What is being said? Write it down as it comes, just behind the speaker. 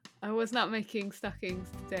I was not making stockings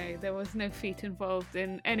today. There was no feet involved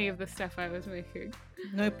in any of the stuff I was making.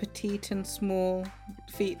 No petite and small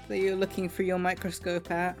feet that you're looking through your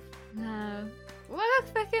microscope at. No. What a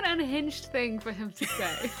fucking unhinged thing for him to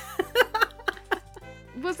say.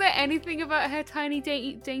 Was there anything about her tiny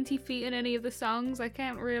dainty feet in any of the songs? I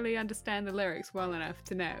can't really understand the lyrics well enough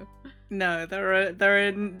to know. No, there are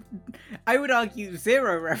I would argue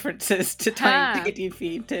 0 references to tiny dainty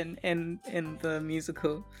feet in the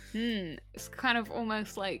musical. It's kind of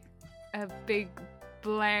almost like a big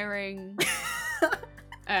blaring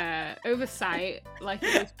oversight, like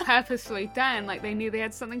it was purposefully done, like they knew they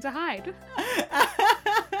had something to hide.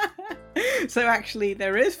 So actually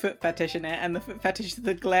there is foot fetish in it, and the foot fetish is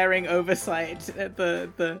the glaring oversight,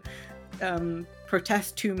 the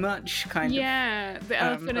protest too much kind of. Yeah, the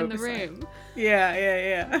elephant in the oversight. room.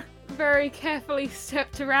 Yeah. Very carefully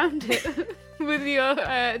stepped around it with your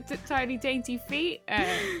tiny dainty feet.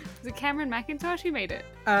 Was it Cameron McIntosh who made it?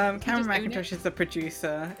 Cameron McIntosh is the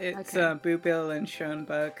producer. It's Bubil and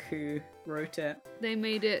Schoenberg who wrote it. They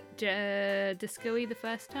made it disco-y the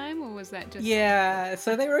first time, or was that just... Yeah,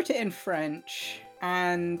 so they wrote it in French,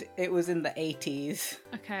 and it was in the 80s.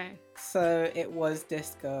 Okay. So it was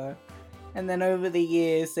disco. And then over the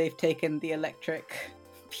years, they've taken the electric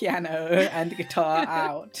piano and guitar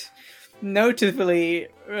out, notably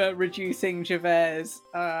reducing Javert's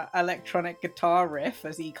electronic guitar riff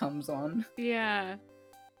as he comes on. Yeah.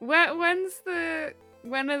 When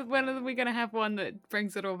are we gonna have one that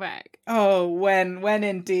brings it all back? Oh, when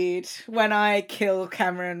indeed. When I kill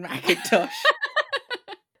Cameron McIntosh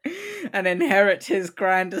and inherit his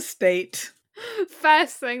grand estate.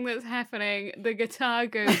 First thing that's happening, the guitar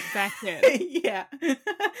goes back in. Yeah.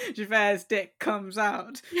 Javert's dick comes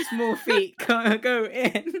out. Small feet go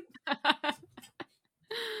in.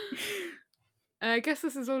 I guess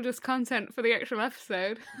this is all just content for the actual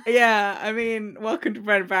episode. Yeah, I mean, welcome to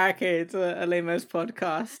Barricades, a Lemos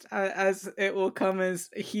podcast. As it will come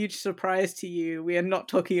as a huge surprise to you, we are not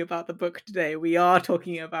talking about the book today. We are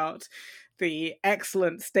talking about the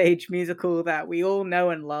excellent stage musical that we all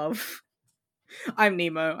know and love. I'm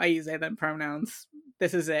Nemo. I use they, them pronouns.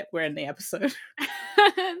 This is it. We're in the episode.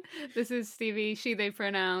 This is Stevie, she, they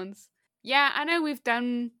pronouns. Yeah, I know we've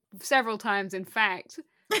done several times, in fact,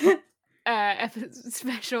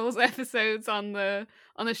 specials episodes on the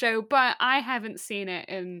show, but I haven't seen it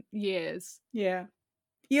in years. Yeah.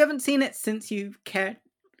 You haven't seen it since you cared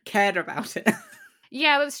about it.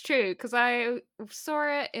 Yeah, that's true, because I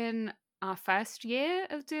saw it in our first year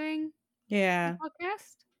of doing the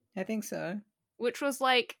podcast. I think so. Which was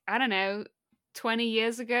like, I don't know, 20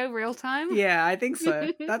 years ago, real time? Yeah, I think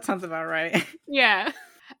so. That sounds about right. Yeah.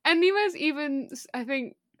 And Nemo's even,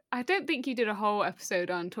 I don't think you did a whole episode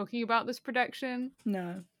on talking about this production.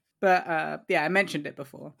 No. But, yeah, I mentioned it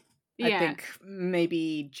before. Yeah. I think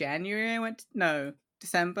maybe January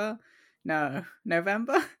December? No,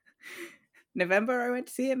 November? November I went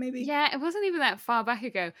to see it, maybe? Yeah, it wasn't even that far back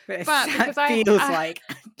ago. But because it feels like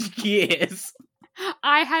years.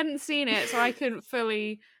 I hadn't seen it, so I couldn't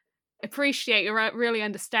fully appreciate or really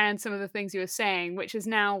understand some of the things you were saying, which is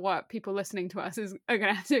now what people listening to us are going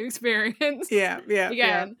to have to experience. Yeah.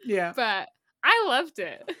 But I loved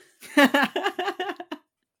it.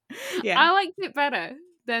 Yeah. I liked it better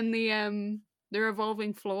than the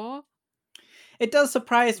revolving floor. It does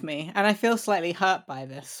surprise me, and I feel slightly hurt by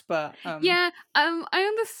this, but... Yeah, I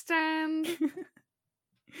understand.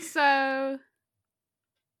 So...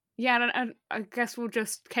 Yeah, I guess we'll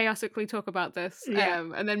just chaotically talk about this,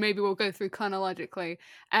 and then maybe we'll go through chronologically.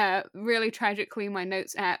 Really tragically, my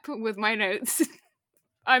notes app with my notes,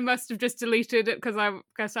 I must have just deleted it because I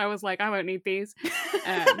guess I was like, I won't need these.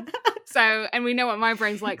 And we know what my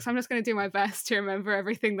brain's like, so I'm just going to do my best to remember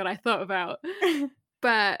everything that I thought about.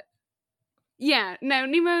 But yeah, no,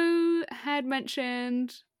 Nemo had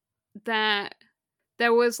mentioned that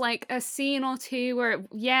there was like a scene or two where,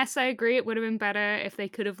 yes, I agree, it would have been better if they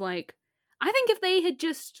could have I think if they had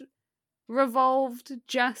just revolved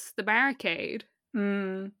just the barricade,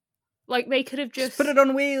 like they could have just put it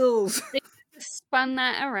on wheels. They could have spun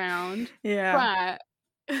that around. Yeah.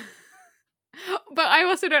 But I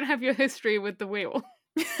also don't have your history with the wheel.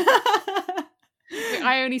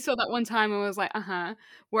 I only saw that one time and was like,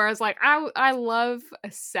 Whereas I love a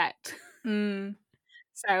set.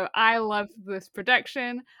 So I love this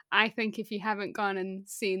production. I think if you haven't gone and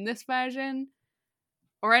seen this version,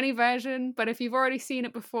 or any version, but if you've already seen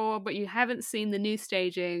it before, but you haven't seen the new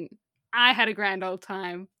staging, I had a grand old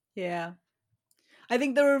time. Yeah. I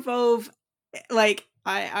think the Revolve,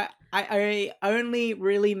 I only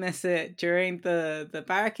really miss it during the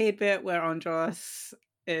barricade bit where Andros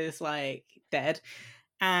is, dead.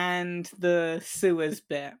 and the sewers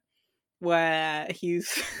bit, where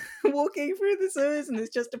he's walking through the sewers and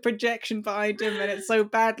it's just a projection behind him and it's so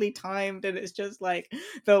badly timed and it's just like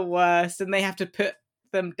the worst, and they have to put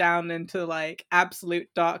them down into like absolute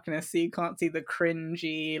darkness so you can't see the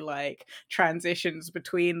cringy like transitions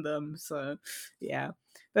between them. So yeah,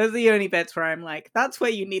 those are the only bits where I'm like, that's where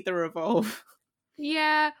you need the revolve.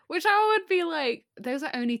 Yeah, which I would be like, those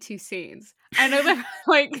are only 2 scenes. I know they're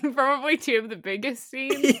like probably 2 of the biggest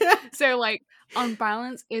scenes. Yeah. So like on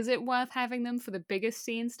balance, is it worth having them for the biggest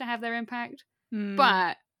scenes to have their impact? Mm.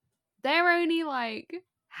 But they're only like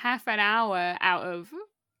half an hour out of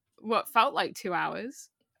what felt like 2 hours.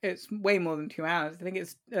 It's way more than 2 hours. I think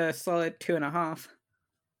it's a solid 2.5.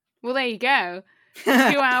 Well, there you go. 2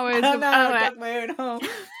 hours of dug my own hole.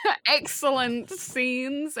 excellent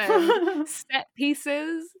scenes and set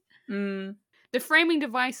pieces. Mm. The framing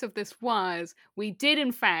device of this was, we did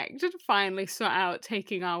in fact finally sort out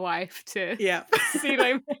taking our wife to see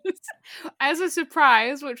Les Mis as a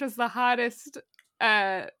surprise, which was the hardest.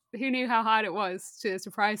 Who knew how hard it was to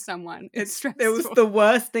surprise someone? It was the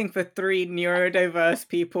worst thing for 3 neurodiverse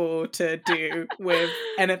people to do with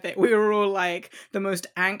anything. We were all like the most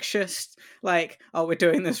anxious, like, oh, we're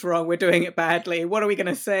doing this wrong, we're doing it badly, what are we going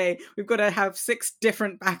to say? We've got to have 6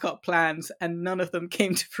 different backup plans, and none of them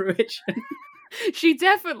came to fruition. She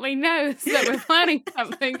definitely knows that we're planning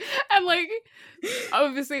something. And like,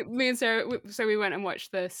 obviously, me and Sarah, so we went and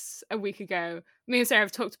watched this a week ago. Me and Sarah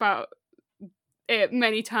have talked about it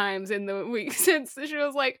many times in the week since. She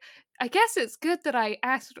was like, I guess it's good that I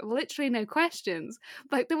asked literally no questions.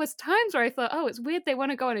 Like, there was times where I thought, oh, it's weird they want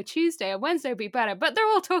to go on a Tuesday. A Wednesday would be better. But they're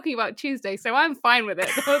all talking about Tuesday, so I'm fine with it.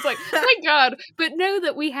 I was like, thank God. But know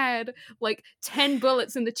that we had, like, 10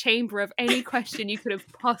 bullets in the chamber of any question you could have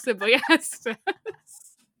possibly asked us.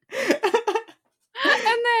 And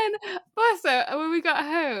then, also, when we got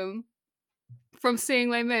home from seeing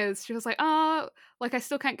Les Mis, she was like, oh, like, I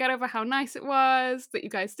still can't get over how nice it was that you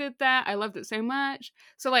guys did that. I loved it so much.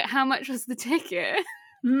 So, like, how much was the ticket?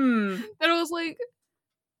 And I was like,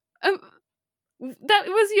 that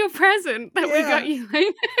was your present that we got you, Les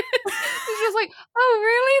Mis. She was like, oh,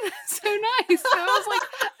 really? That's so nice. So I was like,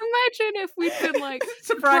 imagine if we'd been like,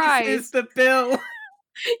 surprise is the bill.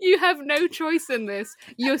 You have no choice in this.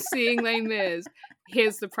 You're seeing Les Mis.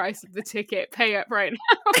 Here's the price of the ticket. Pay up right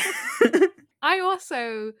now. I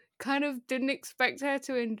also kind of didn't expect her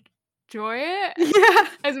to enjoy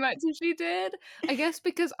it as much as she did. I guess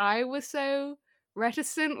because I was so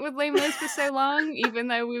reticent with Les Mis for so long, even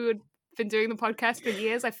though we would been doing the podcast for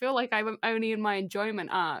years. I feel like I'm only in my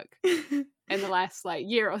enjoyment arc in the last like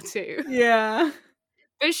year or 2. Yeah.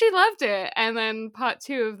 But she loved it. And then part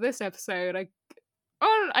 2 of this episode,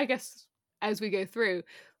 I guess as we go through,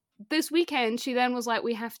 this weekend she then was like,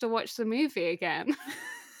 we have to watch the movie again.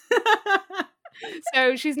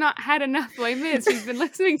 So she's not had enough Les Mis. She's been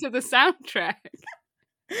listening to the soundtrack.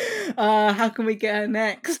 How can we get her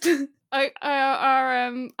next?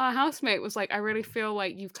 Our housemate was like, I really feel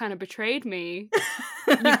like you've kind of betrayed me.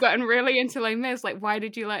 You've gotten really into Les Mis. Like, why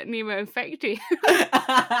did you let Nemo infect you?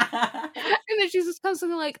 And then she's just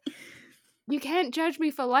constantly like, you can't judge me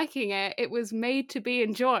for liking it. It was made to be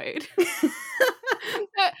enjoyed.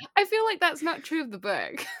 But I feel like that's not true of the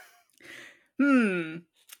book.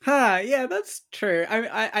 Yeah, that's true.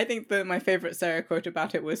 I think that my favourite Sarah quote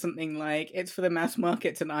about it was something like, it's for the mass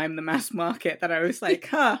markets and I'm the mass market, that I was like,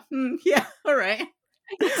 yeah, alright.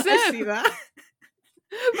 I see that.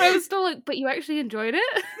 But I was still like, but you actually enjoyed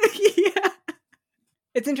it? Yeah.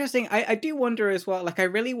 It's interesting. I do wonder as well, like, I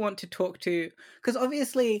really want to talk to, because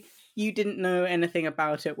obviously you didn't know anything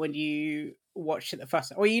about it when you watched it the first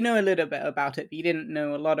time, or you know a little bit about it, but you didn't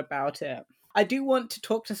know a lot about it. I do want to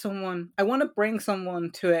talk to someone. I want to bring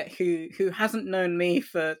someone to it who hasn't known me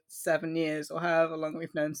for 7 years or however long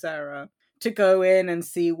we've known Sarah, to go in and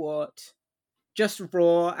see what just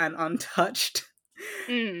raw and untouched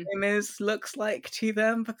Les Mis looks like to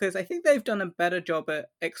them, because I think they've done a better job at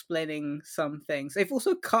explaining some things. They've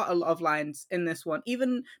also cut a lot of lines in this one.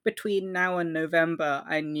 Even between now and November,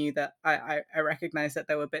 I knew that I recognized that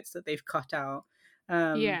there were bits that they've cut out.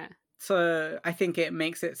 So I think it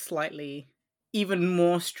makes it slightly even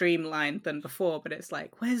more streamlined than before, but it's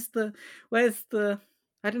like, where's the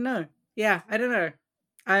I don't know. Yeah, I don't know.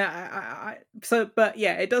 But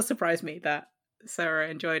yeah, it does surprise me that Sarah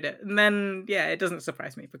enjoyed it. And then yeah, it doesn't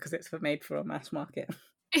surprise me because it's made for a mass market.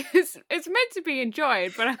 It's meant to be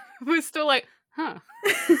enjoyed, but I was still like, huh.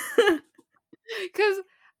 Because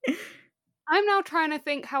I'm now trying to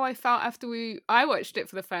think how I felt after I watched it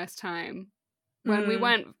for the first time. When we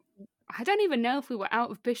went, I don't even know if we were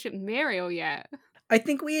out of Bishop Muriel yet. I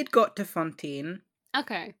think we had got to Fontaine,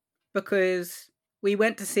 Okay. because we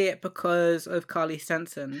went to see it because of Carly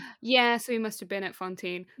Stenson. Yeah, so we must have been at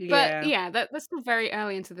Fontaine. But Yeah, yeah, that's still very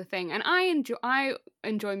early into the thing. And I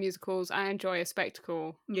enjoy musicals. I enjoy a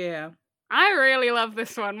spectacle. yeah. I really love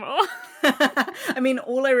this one more. I mean,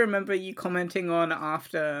 all I remember you commenting on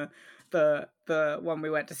after the one we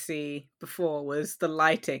went to see before was the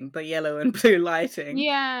lighting, the yellow and blue lighting.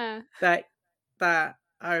 Yeah. That that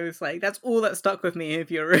I was like, that's all that stuck with me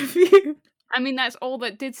of your review. I mean, that's all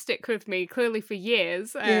that did stick with me, clearly for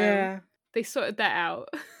years. Yeah, They sorted that out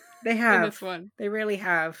they in this have. one. They really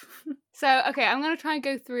have. So, okay, I'm going to try and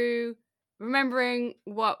go through remembering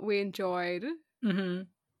what we enjoyed. Mm-hmm.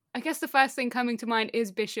 I guess the first thing coming to mind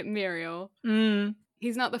is Bishop Muriel. Mm.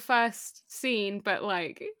 He's not the first scene, but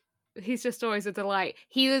like, he's just always a delight.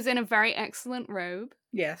 He was in a very excellent robe.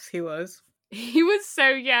 Yes, he was. He was so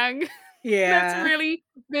young. That's Yeah. really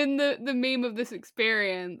been the meme of this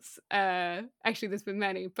experience. Actually, there's been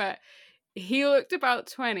many, but he looked about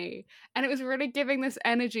 20, and it was really giving this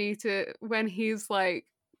energy to when he's like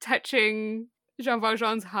touching Jean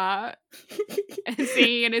Valjean's heart and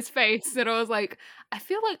seeing in his face that I was like, I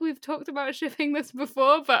feel like we've talked about shipping this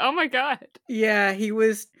before, but oh my god. Yeah, he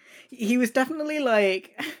was definitely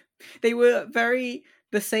like they were very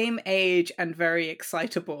the same age and very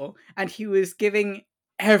excitable, and he was giving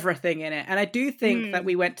everything in it. And I do think that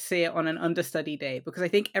we went to see it on an understudy day because I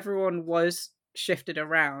think everyone was shifted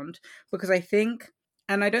around because I think,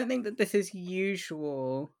 and I don't think that this is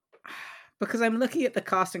usual because I'm looking at the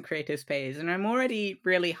cast and creators page and I'm already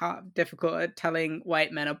really difficult at telling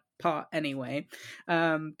white men apart anyway.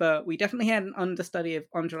 But we definitely had an understudy of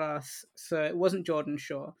Angelas, so it wasn't Jordan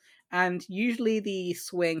Shaw. And usually the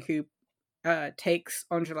swing who takes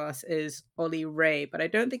Angelas is Ollie Ray, but I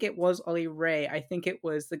don't think it was Ollie Ray. I think it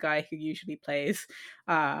was the guy who usually plays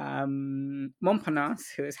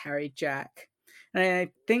Montparnasse, who is Harry Jack. And I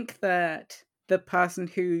think that the person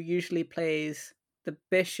who usually plays the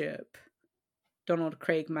bishop, Donald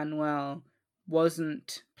Craig Manuel,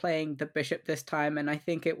 wasn't playing the bishop this time, and I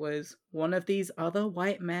think it was one of these other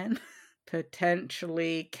white men,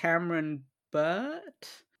 potentially Cameron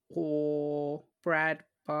Burt or Brad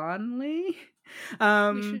Barnley.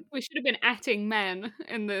 We should have been atting men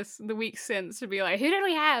in the week since to be like, who did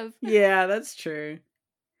we have? Yeah, that's true.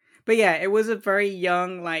 But yeah, it was a very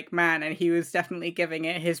young like man, and he was definitely giving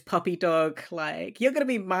it his puppy dog like, you're gonna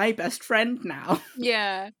be my best friend now.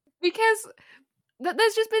 Yeah, because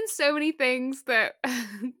there's just been so many things that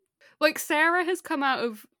like Sarah has come out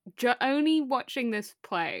of only watching this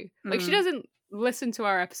play. Like she doesn't listen to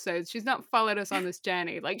our episodes. She's not followed us on this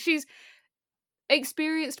journey. Like she's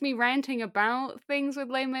experienced me ranting about things with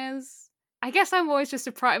Les Mis. I guess I'm always just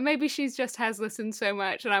surprised. Maybe she's just has listened so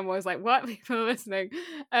much, and I'm always like, "What people are listening?"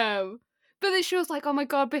 But then she was like, "Oh my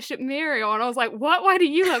god, Bishop Muriel," and I was like, "What? Why do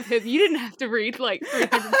you love him? You didn't have to read like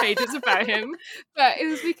 300 pages about him." But it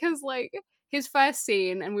was because like his first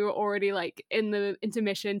scene, and we were already like in the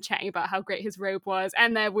intermission chatting about how great his robe was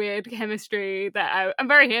and their weird chemistry that I'm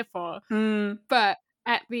very here for. But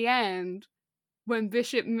at the end, when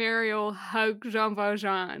Bishop Muriel hugged Jean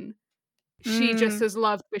Valjean, she just has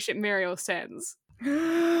loved Bishop Muriel since.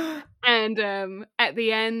 And at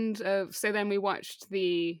the end of, so then we watched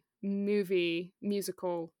the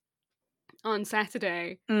musical on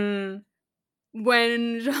Saturday.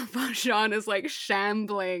 When Jean Valjean is like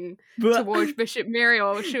shambling towards Bishop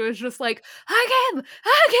Muriel, she was just like, hug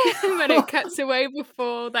him, and it cuts away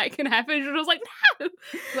before that can happen. She was like, no!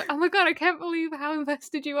 Like, oh my god, I can't believe how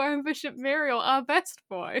invested you are in Bishop Muriel, our best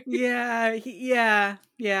boy. Yeah.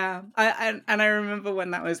 I remember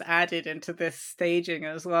when that was added into this staging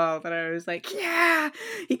as well, that I was like, yeah,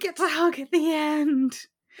 he gets a hug at the end.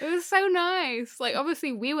 It was so nice. Like,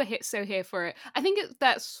 obviously, we were so here for it. I think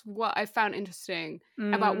that's what I found interesting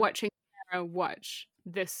about watching Sarah watch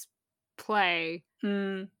this play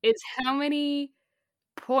is how many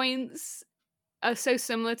points are so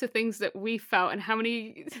similar to things that we felt and how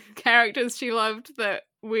many characters she loved that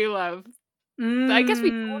we loved. I guess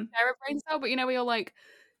we all share a brain cell, but you know, we all like,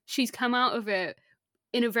 she's come out of it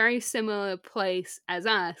in a very similar place as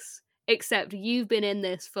us, except you've been in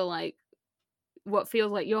this for like what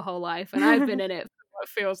feels like your whole life, and I've been in it for what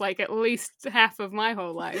feels like at least half of my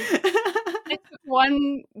whole life. It's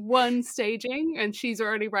one staging, and she's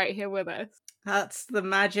already right here with us. That's the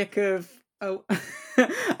magic of I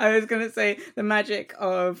was gonna say the magic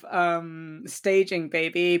of staging,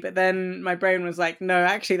 baby, but then my brain was like, no,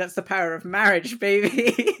 actually that's the power of marriage,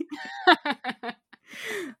 baby.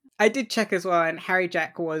 I did check as well, and Harry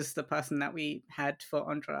Jack was the person that we had for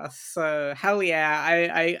Andras. So hell yeah,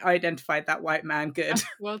 I identified that white man good.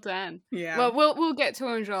 Well done. Yeah. Well, we'll get to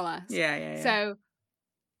Andras. Yeah. So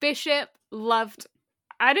Bishop, loved.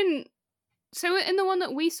 I didn't. So in the one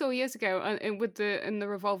that we saw years ago, with in the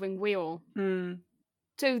revolving wheel.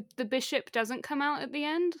 So the Bishop doesn't come out at the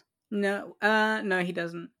end? No, no, he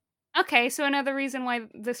doesn't. Okay, so another reason why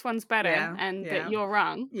this one's better and that you're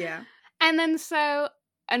wrong. Yeah. And then so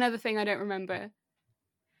another thing I don't remember.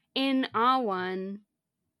 In our one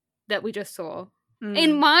that we just saw,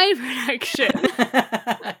 in my production,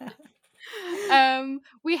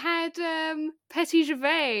 we had Petit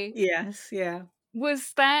Gervais. Yes, yeah.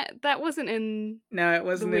 Was that wasn't in No, it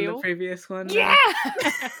wasn't in the previous one. No. Yeah.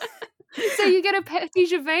 So you get a Petit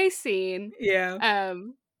Gervais scene. Yeah.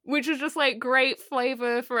 Which was just like great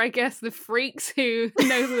flavor for, I guess, the freaks who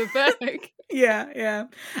know the book. Yeah.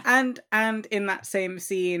 And in that same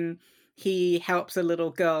scene, he helps a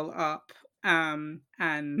little girl up and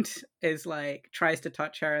is like tries to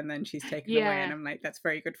touch her and then she's taken away, and I'm like, that's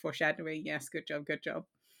very good foreshadowing. Yes, good job.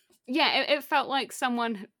 Yeah, it felt like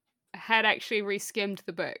someone had actually reskimmed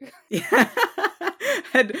the book. Yeah.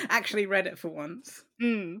 Had actually read it for once.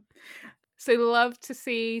 So love to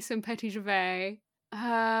see some Petit Gervais.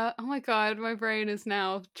 Oh my god, my brain is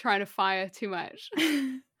now trying to fire too much.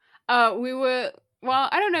 I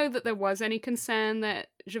don't know that there was any concern that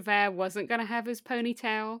Javert wasn't going to have his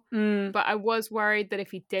ponytail, but I was worried that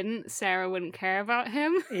if he didn't, Sarah wouldn't care about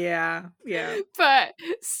him. Yeah. But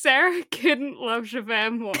Sarah couldn't love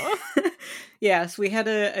Javert more. Yes, we had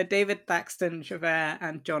a David Thaxton Javert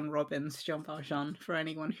and Jean Valjean, for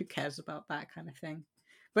anyone who cares about that kind of thing.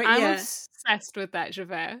 But I'm obsessed with that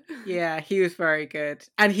Javert. Yeah, he was very good.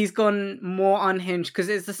 And he's gone more unhinged because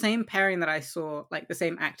it's the same pairing that I saw, like the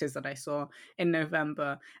same actors that I saw in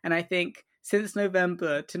November. And I think since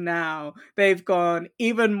November to now, they've gone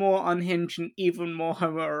even more unhinged and even more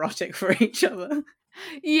homoerotic for each other.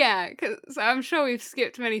 Yeah, because I'm sure we've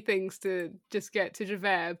skipped many things to just get to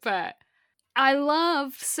Javert, but I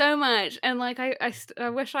loved so much. And like, I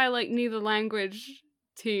wish I like knew the language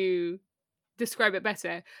to describe it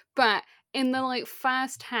better, but in the like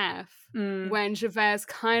first half when Javert's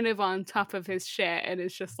kind of on top of his shit and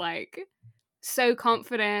is just like so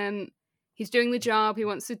confident, he's doing the job he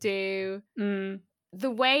wants to do,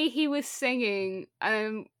 the way he was singing,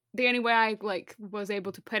 the only way I like was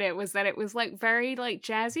able to put it was that it was like very like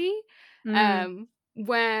jazzy,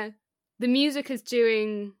 where the music is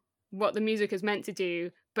doing what the music is meant to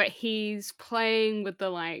do, but he's playing with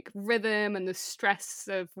the like rhythm and the stress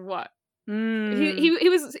of what it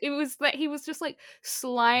was that he was just like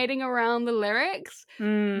sliding around the lyrics,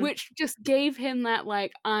 which just gave him that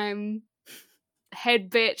like, I'm head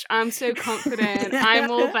bitch, I'm so confident, I'm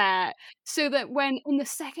all that. So that when in the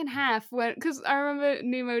second half, because I remember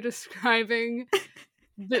Nemo describing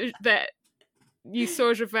that you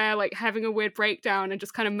saw Javert like having a weird breakdown and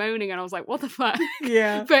just kind of moaning, and I was like, what the fuck?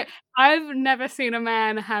 Yeah. But I've never seen a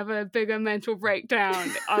man have a bigger mental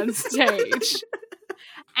breakdown on stage.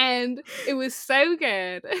 And it was so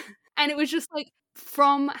good. And it was just like,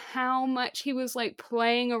 from how much he was like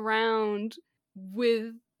playing around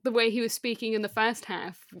with the way he was speaking in the first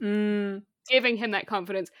half, giving him that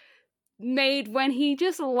confidence, made when he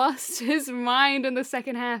just lost his mind in the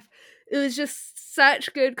second half, it was just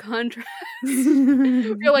such good contrast.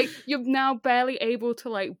 You're like, you're now barely able to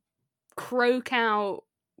like croak out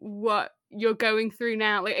what you're going through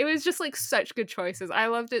now. Like, it was just like such good choices. I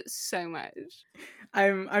loved it so much.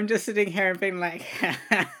 I'm just sitting here and being like,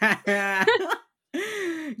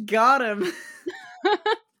 got him.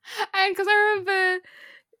 And because I remember,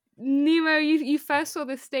 Nemo, you first saw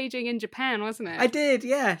this staging in Japan, wasn't it? I did,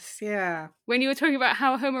 yes, yeah. When you were talking about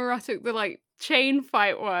how homoerotic the like chain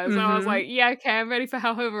fight was, I was like, yeah, okay, I'm ready for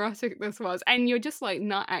how homoerotic this was. And you're just like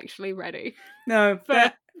not actually ready. No,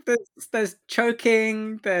 but there's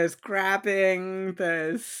choking, there's grabbing,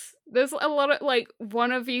 there's a lot of like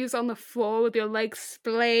one of you's on the floor with your legs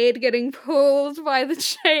splayed, getting pulled by the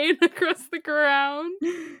chain across the ground.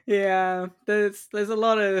 Yeah, there's a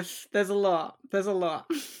lot.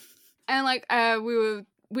 And like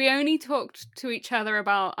we only talked to each other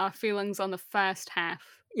about our feelings on the first half.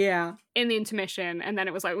 Yeah. In the intermission, and then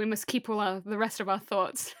it was like we must keep the rest of our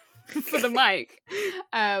thoughts for the mic.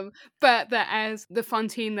 But that as the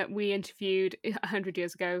Fontaine that we interviewed 100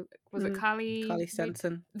 years ago, was it Carly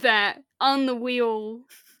Stenson? That on the wheel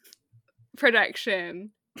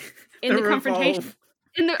production in the confrontation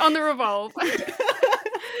on the revolve.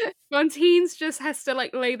 Fontaine's just has to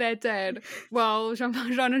like lay there dead while Jean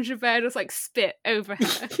Valjean and Javert just like spit over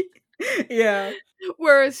her. Yeah.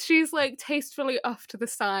 Whereas she's like tastefully off to the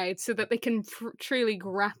side so that they can truly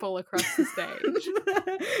grapple across the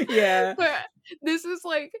stage. Yeah. But this is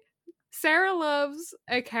like Sarah loves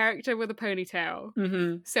a character with a ponytail.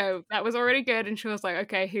 Mm-hmm. So that was already good, and she was like,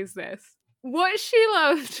 okay, who's this? What she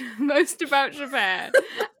loved most about Javert,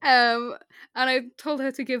 and I told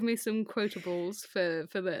her to give me some quotables for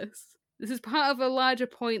this. This is part of a larger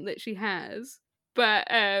point that she has, but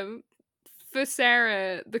for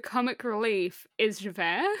Sarah, the comic relief is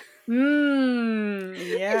Javert. Yeah.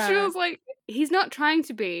 And she was like, he's not trying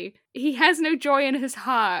to be. He has no joy in his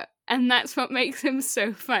heart, and that's what makes him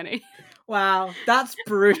so funny. Wow, that's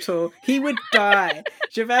brutal. He would die.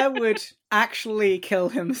 Javert would actually kill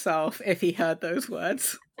himself if he heard those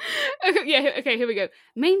words. Okay, here we go.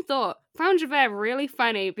 Main thought. Found Javert really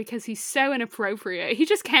funny because he's so inappropriate. He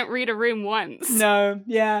just can't read a room once. No,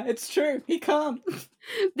 yeah, it's true. He can't.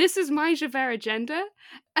 This is my Javert agenda,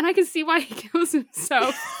 and I can see why he kills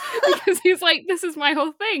himself. Because he's like, this is my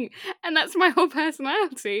whole thing, and that's my whole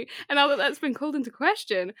personality. And now that that's been called into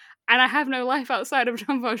question, and I have no life outside of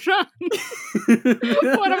Jean Valjean,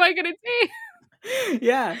 what am I going to do?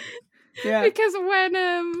 Yeah. Because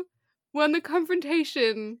when the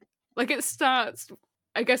confrontation, like, it starts,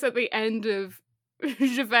 I guess at the end of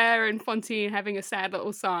Javert and Fantine having a sad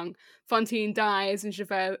little song, Fantine dies and Jean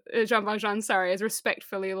Valjean, is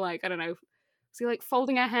respectfully, like, I don't know, is he like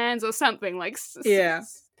folding her hands or something, like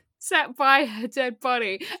sat by her dead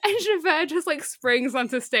body, and Javert just like springs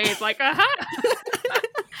onto stage like, aha!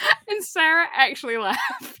 And Sarah actually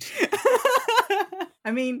laughed.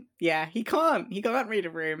 I mean, yeah, he can't read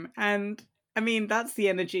a room, and I mean, that's the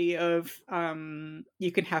energy of,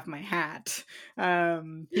 you can have my hat.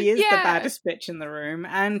 He is the baddest bitch in the room,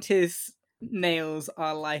 and his nails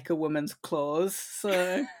are like a woman's claws,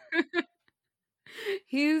 so...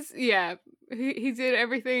 He did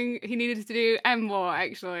everything he needed to do, and more,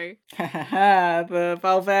 actually. The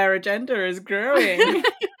Valverde agenda is growing.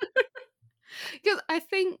 Because I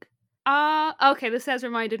think, okay, this has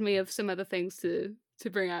reminded me of some other things to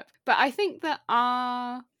bring up, but I think that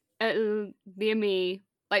the Ami,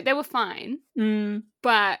 like, they were fine,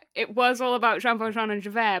 but it was all about Jean Valjean and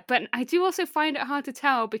Javert. But I do also find it hard to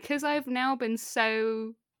tell because I've now been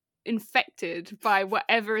so infected by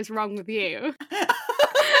whatever is wrong with you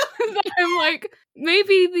that I'm like,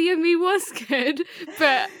 maybe the Ami was good,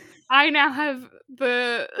 but I now have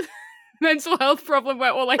the mental health problem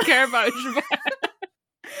where all I care about is Javert.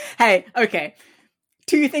 Hey, okay.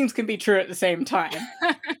 Two things can be true at the same time.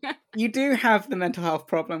 You do have the mental health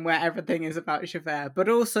problem where everything is about Javert, but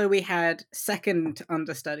also we had second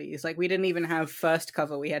understudies. Like, we didn't even have first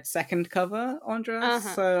cover, we had second cover Andras.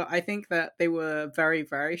 So I think that they were very,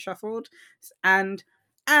 very shuffled. And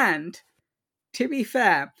to be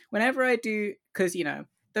fair, whenever I do, because, you know,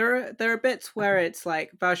 there are bits where it's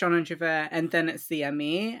like Valjean and Javert, and then it's the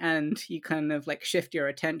Ami, and you kind of like shift your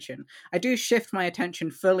attention. I do shift my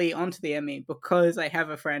attention fully onto the Ami because I have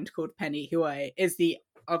a friend called Penny who is the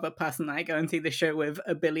other person that I go and see the show with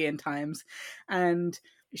a billion times, and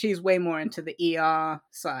she's way more into the ER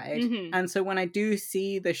side. And so when I do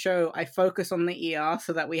see the show, I focus on the ER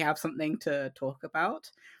so that we have something to talk about.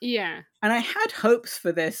 Yeah. And I had hopes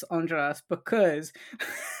for this, Andras, because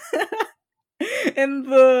in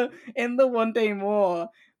the One Day More,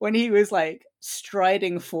 when he was like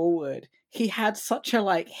striding forward, he had such a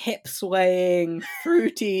like hip swaying,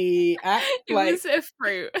 fruity act. It was a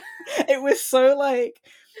fruit. It was so like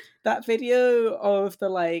that video of the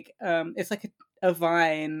like it's like a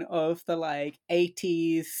vine of the like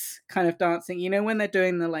 80s kind of dancing, you know, when they're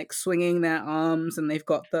doing the like swinging their arms and they've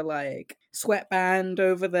got the like sweatband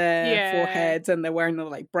over their foreheads and they're wearing the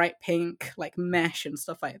like bright pink like mesh and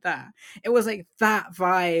stuff like that. It was like that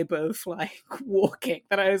vibe of like walking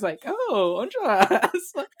that I was like, oh,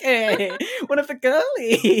 Andras, okay, one of the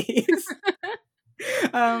girlies.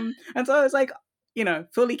 And so I was like, you know,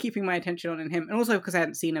 fully keeping my attention on him. And also because I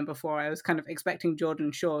hadn't seen him before, I was kind of expecting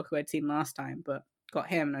Jordan Shaw, who I'd seen last time, but got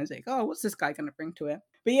him. And I was like, oh, what's this guy going to bring to it?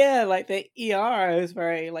 But yeah, like the ER, I was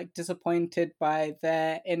very like disappointed by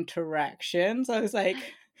their interactions. I was like,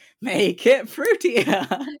 make it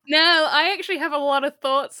fruitier. No, I actually have a lot of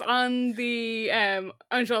thoughts on the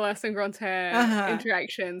Enjolras and Grantaire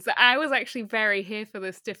interactions. I was actually very here for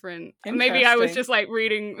this different. Maybe I was just like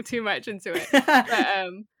reading too much into it. But,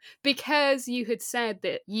 because you had said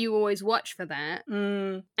that you always watch for that,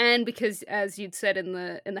 and because, as you'd said in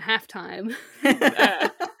the halftime,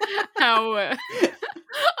 how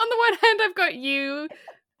on the one hand I've got you,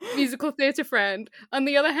 musical theatre friend, on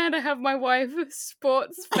the other hand I have my wife,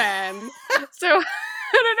 sports fan, so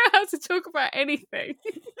I don't know how to talk about anything.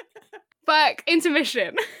 Fuck,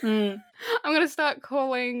 intermission. Mm. I'm gonna start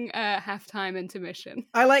calling halftime intermission.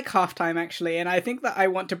 I like halftime, actually, and I think that I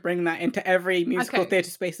want to bring that into every musical theatre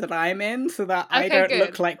space that I'm in, so that I don't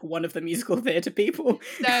look like one of the musical theatre people.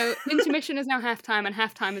 So intermission is now halftime, and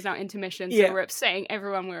halftime is now intermission, so we're upsetting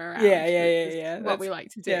everyone we're around. Yeah. What we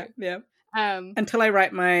like to do. Yeah. Until I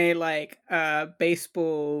write my, like,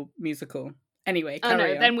 baseball musical. Anyway,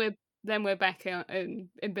 carry on. Then we're back in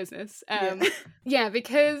business. Yeah,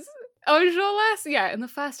 because Enjolras, in the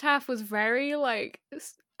first half was very, like,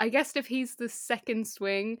 I guess if he's the second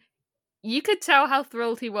swing, you could tell how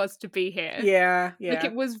thrilled he was to be here. Yeah. Like,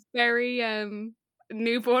 it was very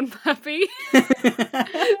newborn puppy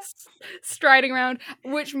striding around,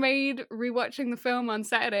 which made rewatching the film on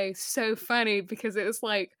Saturday so funny because it was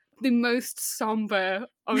like the most somber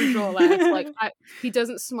Enjolras. Like, he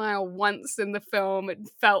doesn't smile once in the film. It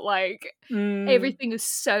felt like everything is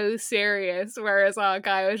so serious, whereas our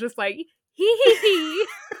guy was just like, hee.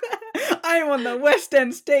 I'm on the West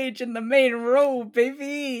End stage in the main role,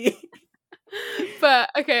 baby.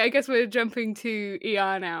 But okay, I guess we're jumping to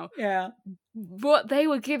ER now. Yeah. What they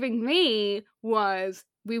were giving me was,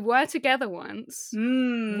 we were together once.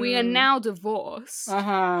 We are now divorced.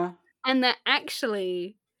 And that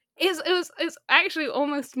actually it's actually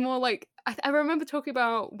almost more like, I remember talking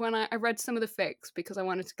about when I read some of the fics because I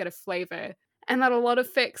wanted to get a flavor, and that a lot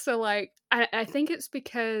of fics are like, I think it's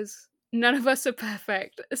because none of us are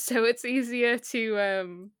perfect, so it's easier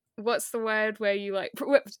to what's the word where you like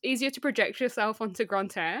easier to project yourself onto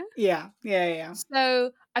Grantaire. Yeah.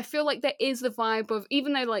 So I feel like there is the vibe of,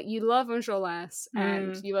 even though like you love Enjolras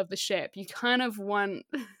and you love the ship, you kind of want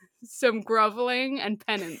some groveling and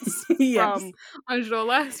penance from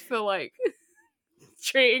Enjolras for like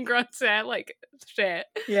treating Grantaire like shit.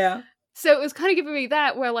 Yeah. So it was kind of giving me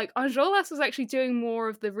that, where like Enjolras was actually doing more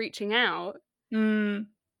of the reaching out.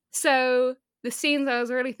 So the scenes I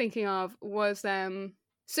was really thinking of was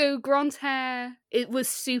so Grantaire, it was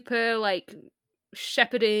super like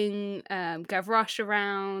shepherding Gavroche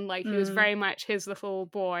around, like he was very much his little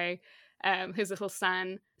boy, his little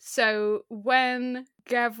son. So when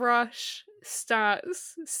Gavroche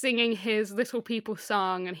starts singing his Little People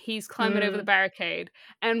song and he's climbing over the barricade,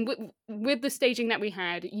 and with the staging that we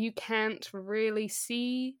had, you can't really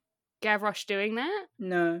see Gavroche doing that.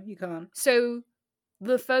 No, you can't. So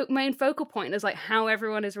the main focal point is like how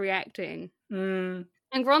everyone is reacting. And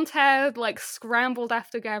Grantaire like scrambled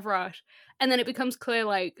after Gavroche, and then it becomes clear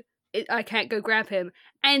like I can't go grab him,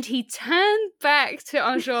 and he turned back to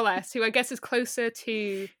Enjolras, who I guess is closer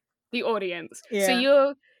to the audience. Yeah. So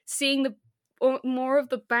you're seeing more of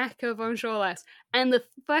the back of Enjolras, and the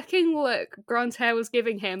fucking look Grantaire was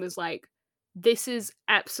giving him is like, this is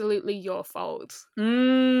absolutely your fault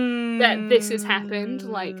that this has happened.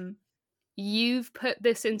 Like, you've put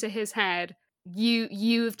this into his head.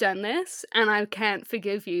 You've done this, and I can't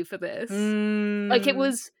forgive you for this. Like, it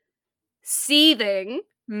was seething,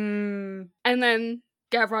 and then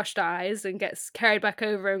Gavroche dies and gets carried back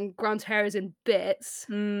over, and Grantaire is in bits.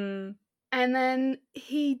 And then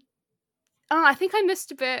I think I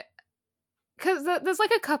missed a bit, because there's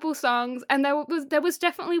like a couple songs, and there was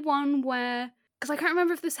definitely one where, because I can't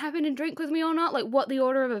remember if this happened in Drink With Me or not, like what the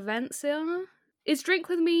order of events are. Is Drink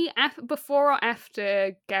With Me before or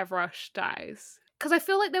after Gavroche dies? Because I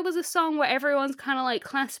feel like there was a song where everyone's kind of like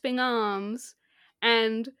clasping arms,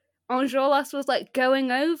 and Enjolras was like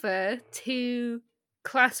going over to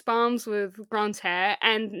clasp arms with Grantaire,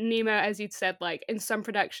 and Nemo, as you'd said, like in some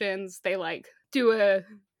productions they like do a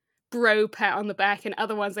bro pat on the back, and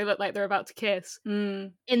other ones they look like they're about to kiss.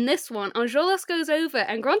 In this one, Enjolras goes over,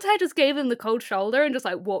 and Grantaire just gave him the cold shoulder and just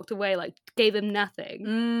like walked away, like gave him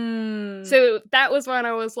nothing. So that was when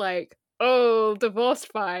I was like, oh,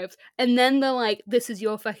 divorced vibes. And then they're like, this is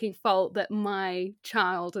your fucking fault that my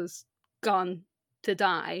child has gone to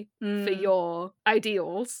die for your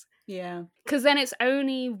ideals. Yeah. Because then it's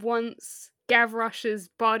only once Gavroche's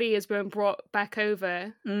body has been brought back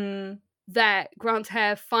over that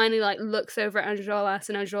Grantaire finally like looks over at Enjolras,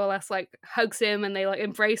 and Enjolras like hugs him, and they like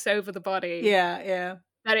embrace over the body. Yeah.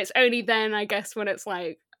 That it's only then, I guess, when it's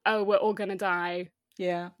like, oh, we're all gonna die.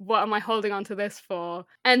 Yeah. What am I holding on to this for?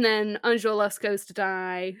 And then Enjolras goes to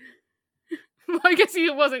die. Well, I guess he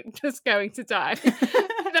wasn't just going to die.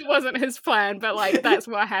 That wasn't his plan, but like that's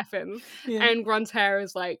what happened. Yeah. And Grantaire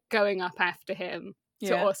is like going up after him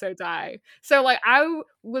to also die. So like I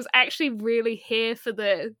was actually really here for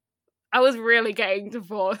I was really getting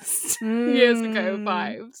divorced years ago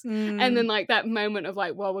vibes. And then like that moment of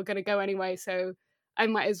like, well, we're gonna go anyway, so I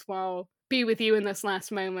might as well be with you in this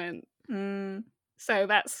last moment. So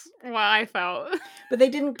that's what I felt. But they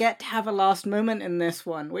didn't get to have a last moment in this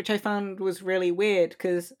one, which I found was really weird,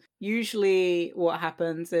 because usually what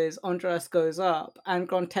happens is Andras goes up and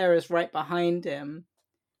Granterra's right behind him,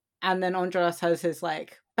 and then Andras has his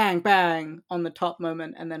like bang bang on the top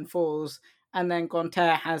moment and then falls, and then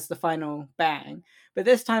Granterra has the final bang. But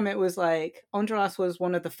this time it was like Andras was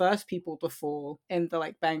one of the first people to fall in the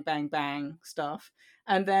like bang bang bang stuff,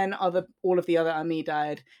 and then all of the other Ami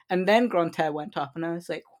died, and then Granterra went up, and I was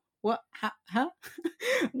like, what? Huh?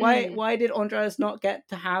 Why did Andras not get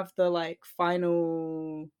to have the like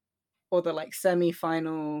final or the like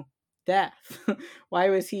semi-final death? Why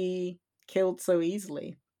was he killed so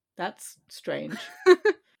easily? That's strange.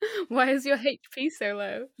 Why is your HP so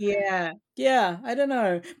low? Yeah, I don't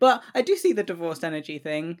know. But I do see the divorced energy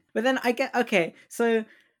thing. But then I get, okay, so,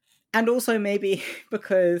 and also maybe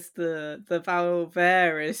because the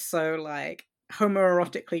Valver is so like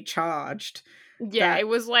homoerotically charged. Yeah, it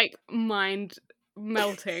was like mind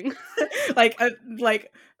melting. like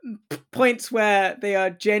points where they are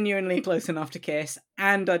genuinely close enough to kiss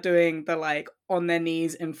and are doing the like on their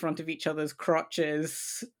knees in front of each other's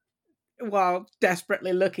crotches while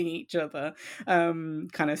desperately looking at each other,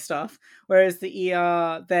 kind of stuff. Whereas the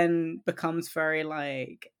ER then becomes very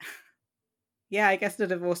like, yeah, I guess the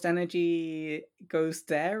divorced energy goes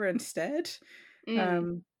there instead.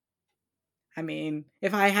 I mean,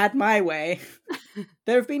 if I had my way,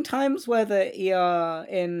 there have been times where the ER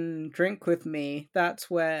in Drink With Me,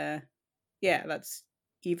 that's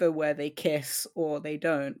either where they kiss or they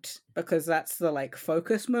don't, because that's the like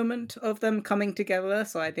focus moment of them coming together.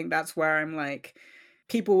 So I think that's where I'm like,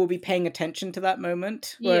 people will be paying attention to that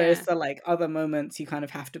moment, whereas the like other moments you kind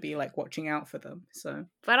of have to be like watching out for them. So,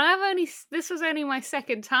 but this was only my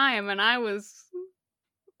second time, and I was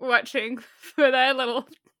watching for their little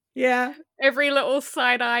every little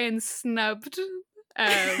side eye and snubbed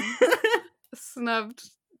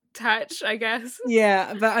touch, I guess.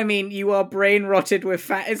 Yeah, but I mean, you are brain rotted with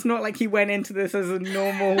fat. It's not like you went into this as a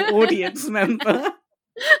normal audience member.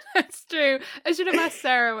 That's true. I should have asked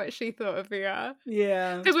Sarah what she thought of VR.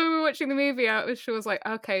 Yeah. Because when we were watching the movie, she was like,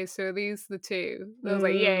 okay, so are these the two? I was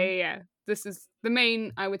like, yeah. This is the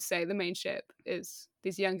main, I would say, the main ship is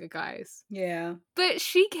these younger guys. Yeah. But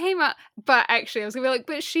she came out, but actually I was going to be like,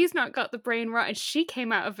 but she's not got the brain rot, and she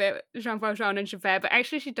came out of it, Jean Valjean and Javert, but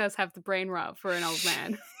actually she does have the brain rot for an old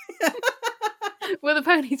man. With a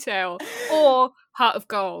ponytail, or Heart of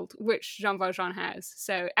Gold, which Jean Valjean has.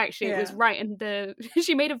 So actually, it was right in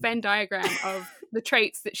she made a Venn diagram of the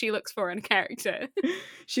traits that she looks for in a character.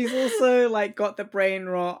 She's also like got the brain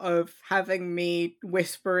rot of having me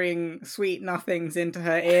whispering sweet nothings into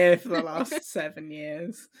her ear for the last 7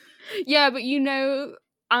 years. Yeah, but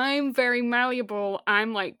I'm very malleable.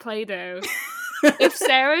 I'm like Play-Doh. If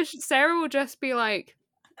Sarah will just be like,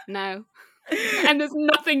 no. And there's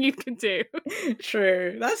nothing you can do.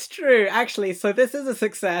 True. That's true. Actually, so this is a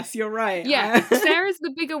success. You're right. Yeah. Sarah's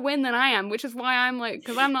the bigger win than I am, which is why I'm like,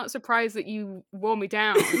 because I'm not surprised that you wore me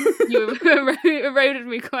down. You eroded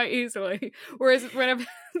me quite easily. Whereas whenever,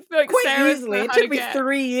 like, quite Sarah's easily. It took me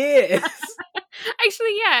 3 years.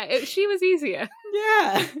 Actually, yeah, she was easier.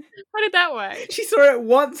 Yeah. Put it that way. She saw it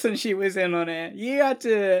once and she was in on it.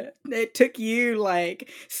 It took you, like,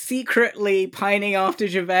 secretly pining after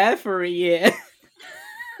Javert for a year.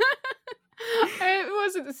 It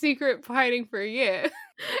wasn't a secret pining for a year.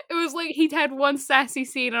 It was like he'd had one sassy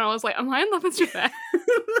scene and I was like, am I in love with Javert?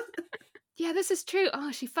 Yeah, this is true.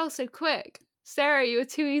 Oh, she fell so quick. Sarah, you were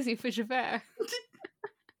too easy for Javert.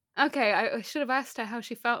 Okay, I should have asked her how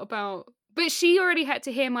she felt about... But she already had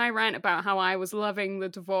to hear my rant about how I was loving the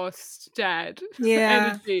divorced dad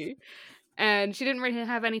energy. And she didn't really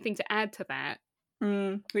have anything to add to that.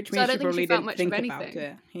 Which means she probably didn't think about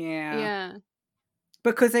it. Yeah.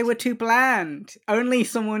 Because they were too bland. Only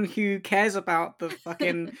someone who cares about the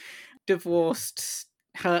fucking divorced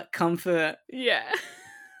hurt comfort. Yeah.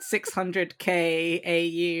 600k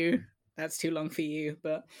AU. That's too long for you,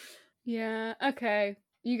 but... Yeah, okay.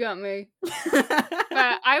 You got me.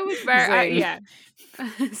 But I was very...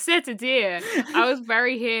 C'est-à-dire. I was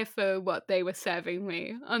very here for what they were serving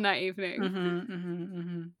me on that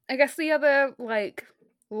evening. I guess the other, like...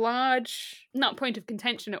 large, not point of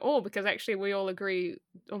contention at all, because actually we all agree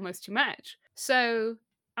almost too much. So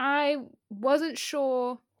I wasn't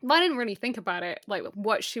sure, I didn't really think about it, like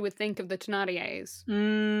what she would think of the Thénardiers.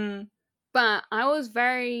 But I was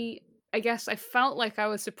I guess I felt like I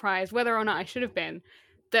was surprised, whether or not I should have been,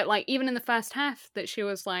 that like even in the first half that she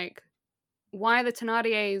was like, why are the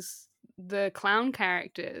Thénardiers the clown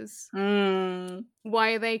characters?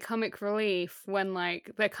 Why are they comic relief when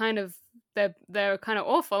like they're kind of they're kind of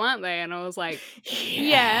awful, aren't they? And I was like,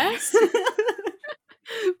 Yeah. yes.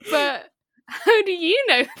 But how do you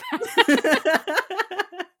know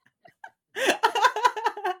that?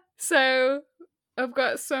 So I've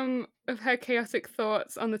got some of her chaotic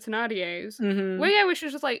thoughts on the Thenardiers. Mm-hmm. Well, yeah, which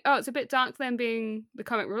was just like, oh, it's a bit dark them being the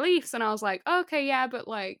comic reliefs, and I was like, oh, okay, yeah, but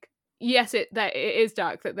like, yes, it is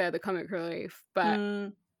dark that they're the comic relief,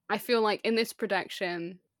 but I feel like in this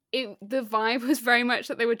production, the vibe was very much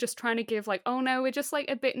that they were just trying to give like, oh no, we're just like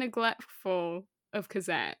a bit neglectful of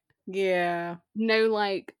Cosette. Yeah. No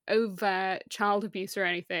like overt child abuse or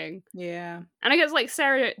anything. Yeah. And I guess like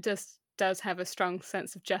Sarah just does have a strong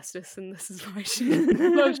sense of justice, and this is why she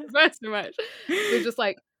loves her so much. We're just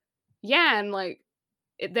like, yeah, and like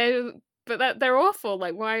they're awful.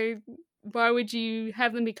 Like, why would you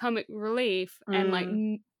have them be comic relief and like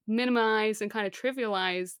minimize and kind of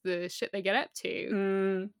trivialize the shit they get up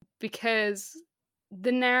to? Because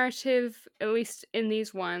the narrative, at least in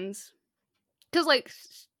these ones, because like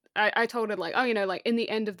I told her like, oh, you know, like in the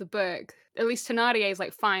end of the book, at least Thénardier is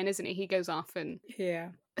like fine, isn't he? He goes off and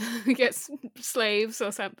gets slaves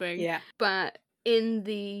or something. Yeah. But in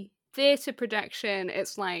the theatre production,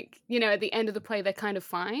 it's like, you know, at the end of the play, they're kind of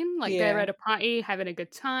fine. Like they're at a party having a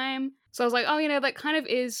good time. So I was like, oh, you know, that kind of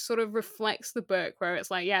is sort of reflects the book, where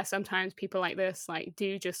it's like, yeah, sometimes people like this like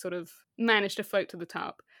do just sort of manage to float to the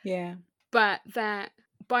top. Yeah. But that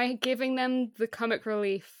by giving them the comic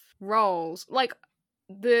relief roles, like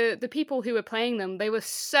the people who were playing them, they were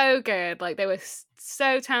so good. Like they were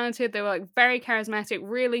so talented. They were like very charismatic,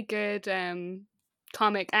 really good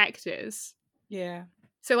comic actors. Yeah.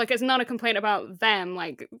 So like it's not a complaint about them.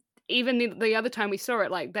 Like even the other time we saw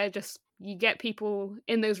it, like they're just, you get people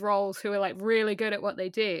in those roles who are like really good at what they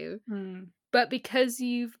do. But because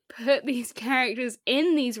you've put these characters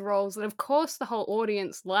in these roles that of course the whole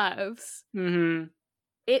audience loves, that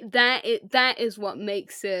is what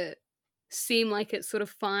makes it seem like it's sort of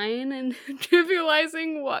fine and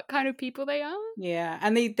trivializing what kind of people they are. Yeah,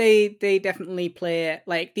 and they definitely play it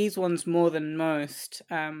like these ones more than most.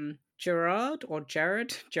 Gerard,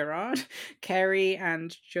 Carrie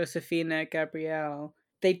and Josefina Gabrielle,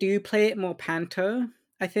 they do play it more panto,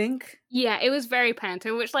 I think. Yeah, it was very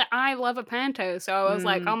panto, which like I love a panto, so I was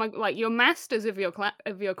like, oh my, like you're masters of your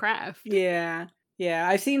craft. Yeah,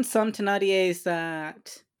 I've seen some Thénardiers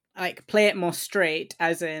that like play it more straight,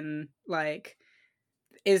 as in like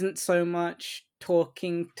isn't so much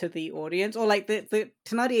talking to the audience, or like the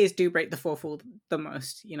Thénardiers do break the fourth wall the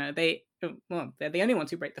most. You know, they're the only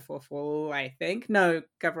ones who break the fourth wall, I think. No,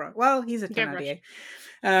 Gavroche. Well, he's a Thénardier.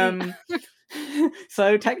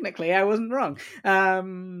 So technically I wasn't wrong.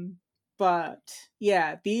 But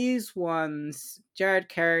yeah, these ones, Jared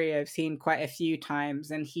Carey, I've seen quite a few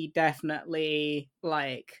times, and he definitely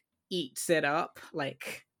like eats it up,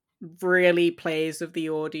 like really plays with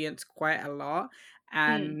the audience quite a lot,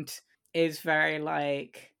 and is very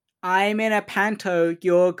like, I'm in a panto,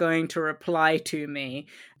 you're going to reply to me,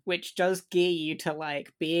 which does gear you to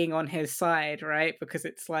like being on his side, right? Because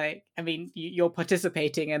it's like, I mean, you're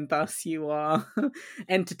participating and thus you are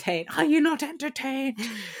entertained. Are you not entertained?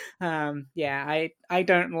 Yeah, I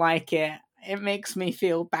don't like it. It makes me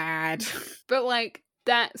feel bad. But like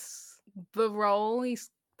that's the role he's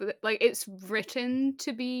like, it's written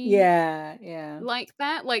to be like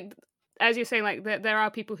that. Like as you're saying, like there are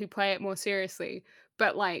people who play it more seriously,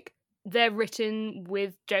 but like they're written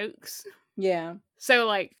with jokes. Yeah. So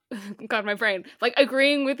like, God, my brain, like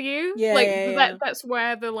agreeing with you, that's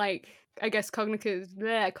where the like, I guess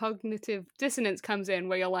cognitive dissonance comes in,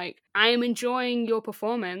 where you're like, I am enjoying your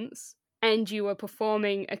performance, and you are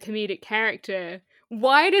performing a comedic character.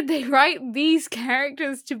 Why did they write these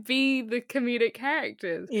characters to be the comedic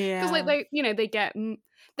characters? Yeah, because like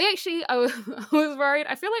they actually, I was worried.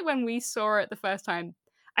 I feel like when we saw it the first time,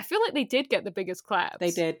 I feel like they did get the biggest claps.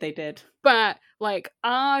 They did. But like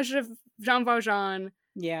Jean Valjean,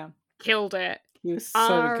 killed it. He was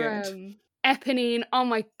so good. Eponine, oh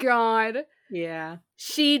my god. Yeah.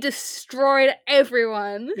 She destroyed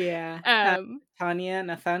everyone. Yeah.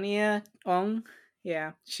 Nathania Ong.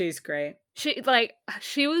 Yeah, she's great. Her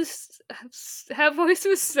voice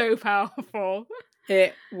was so powerful.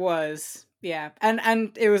 It was, yeah.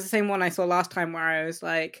 And it was the same one I saw last time, where I was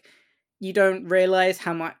like, you don't realize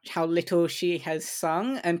how little she has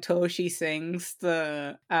sung until she sings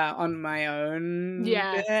the On My Own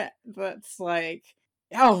bit. That's like,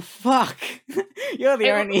 oh fuck, you're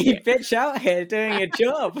the only bitch out here doing a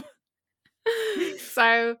job.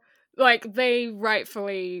 So like they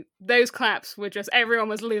rightfully, those claps were just, everyone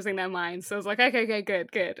was losing their minds. So I was like, okay,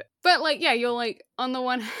 good. But like, yeah, you're like, on the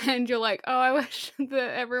one hand, you're like, oh, I wish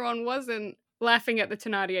that everyone wasn't laughing at the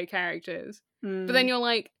Thenardier characters. But then you're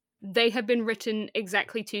like, they have been written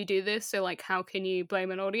exactly to do this, so like, how can you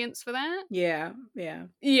blame an audience for that? Yeah.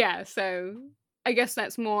 Yeah, so I guess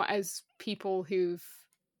that's more as people who've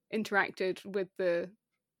interacted with the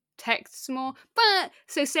texts more. But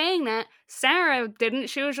so saying that, Sarah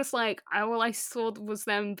didn't. She was just like, all I saw was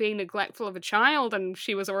them being neglectful of a child, and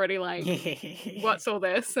she was already like, what's all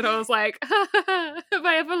this? And I was like, have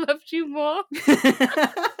I ever loved you more?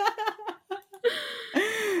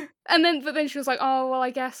 But then she was like, oh, well,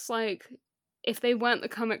 I guess, like, if they weren't the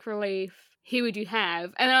comic relief, who would you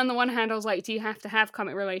have? And then on the one hand, I was like, do you have to have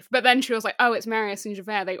comic relief? But then she was like, oh, it's Marius and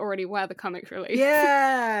Javert. They already were the comic relief.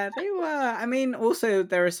 Yeah, they were. I mean, also,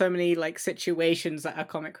 there are so many, like, situations that are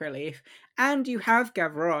comic relief. And you have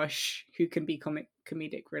Gavroche, who can be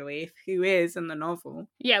comedic relief, who is in the novel.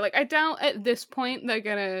 Yeah, like, I doubt at this point they're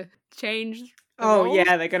gonna change the Oh, roles.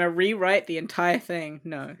 yeah, they're gonna rewrite the entire thing.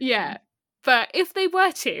 No. Yeah. But if they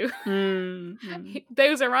were to,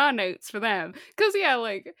 those are our notes for them. Because, yeah,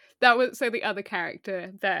 like, that was, so the other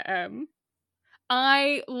character that,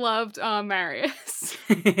 I loved Marius.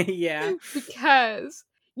 Yeah. Because,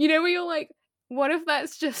 you know, where you're like, what if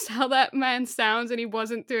that's just how that man sounds and he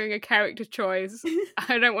wasn't doing a character choice?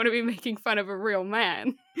 I don't want to be making fun of a real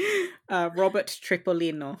man. Robert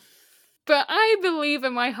Tripolino. But I believe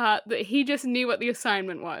in my heart that he just knew what the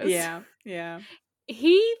assignment was. Yeah.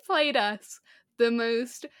 He played us the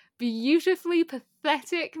most beautifully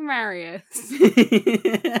pathetic Marius.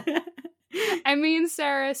 And me and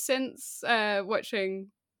Sarah, since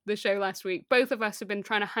watching the show last week, both of us have been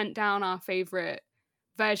trying to hunt down our favourite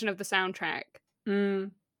version of the soundtrack.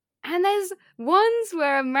 And there's ones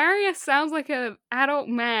where Marius sounds like an adult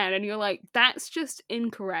man, and you're like, that's just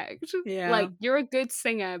incorrect. Yeah. Like, you're a good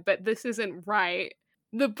singer, but this isn't right.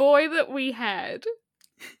 The boy that we had,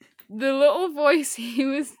 the little voice he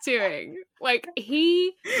was doing, like,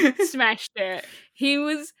 he smashed it. He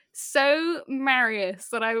was so Marius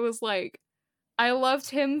that I was like, I loved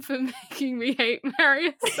him for making me hate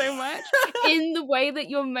Marius so much in the way that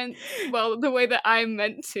you're meant, well, the way that I'm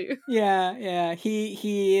meant to. Yeah.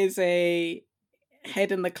 He is a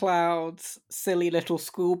head in the clouds, silly little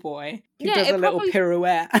schoolboy who does a little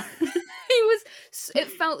pirouette. It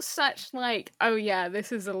felt such like, oh yeah,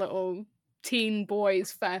 this is a little teen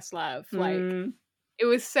boy's first love. Like, it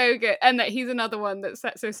was so good. And that he's another one that,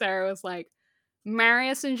 so Sarah was like,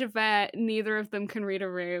 Marius and Javert, neither of them can read a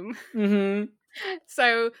room.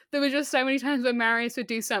 So there were just so many times where Marius would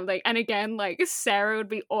do something, and again, like, Sarah would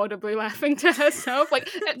be audibly laughing to herself. Like,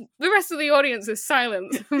 the rest of the audience is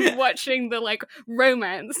silent, watching the, like,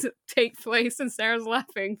 romance take place, and Sarah's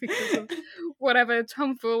laughing because of whatever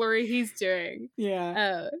tomfoolery he's doing.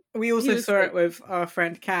 Yeah. We also saw it with our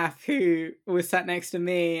friend Kath, who was sat next to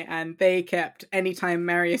me, and they kept, anytime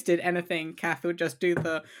Marius did anything, Kath would just do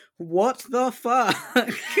the, what the fuck?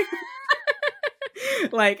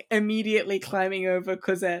 Like, immediately climbing over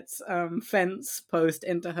Cosette's fence post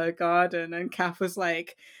into her garden, and Kath was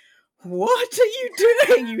like, what are you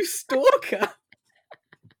doing, you stalker?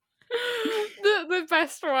 The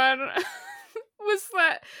best one was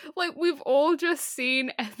that, like, we've all just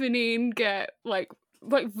seen Eponine get, like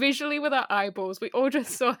visually with our eyeballs, we all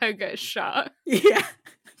just saw her get shot. Yeah.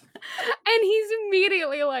 And he's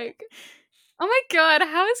immediately like, oh my god,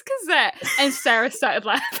 how is Cosette? And Sarah started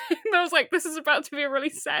laughing. And I was like, this is about to be a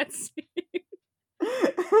really sad scene.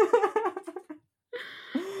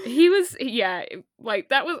 He was, yeah, like,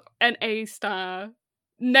 that was an A-star.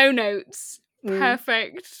 No notes.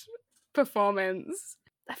 Perfect performance.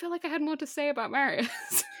 I feel like I had more to say about Marius.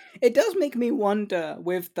 It does make me wonder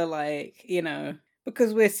with the, like, you know,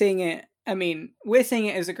 because we're seeing it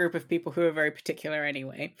as a group of people who are very particular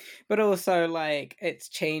anyway, but also, like, it's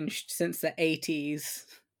changed since the 80s.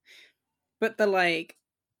 But the, like,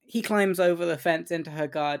 he climbs over the fence into her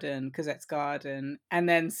garden, Cosette's garden, and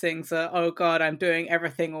then sings oh god, I'm doing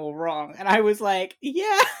everything all wrong. And I was like,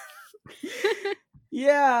 yeah!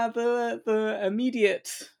 Yeah, the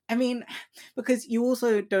immediate... I mean, because you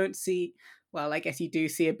also don't see... Well, I guess you do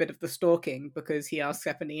see a bit of the stalking, because he asks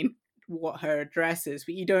Eponine what her address is,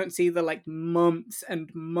 but you don't see the, like, months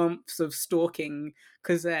and months of stalking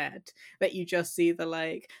Cosette, that you just see the,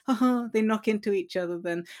 like, they knock into each other,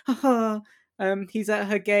 then he's at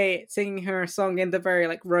her gate singing her a song in the very,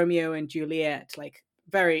 like, Romeo and Juliet, like,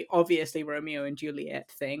 very obviously Romeo and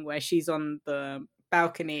Juliet thing, where she's on the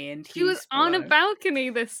balcony and he was on a balcony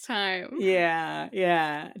this time.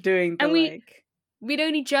 Yeah, doing the, we'd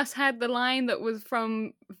only just had the line that was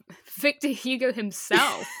from Victor Hugo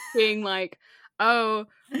himself, being like, oh,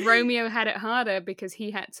 Romeo had it harder because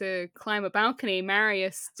he had to climb a balcony.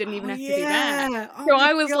 Marius didn't even have to do that. So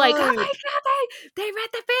I was like, oh my god, they read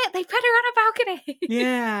the bit. They put her on a balcony.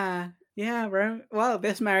 Yeah, bro. Well,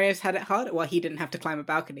 this Marius had it hard. Well, he didn't have to climb a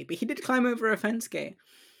balcony, but he did climb over a fence gate.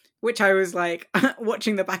 Which I was like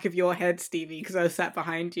watching the back of your head, Stevie, because I was sat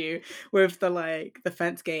behind you with the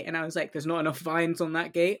fence gate, and I was like, "There's not enough vines on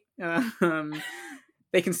that gate.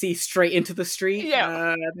 They can see straight into the street.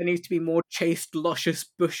 Yeah. There needs to be more chaste, luscious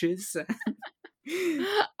bushes."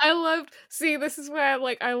 This is where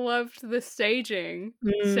I loved the staging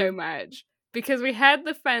so much, because we had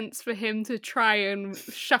the fence for him to try and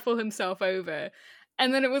shuffle himself over,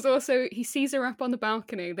 and then it was also, he sees her up on the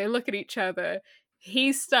balcony, they look at each other,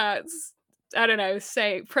 he starts, I don't know,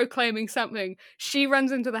 proclaiming something, she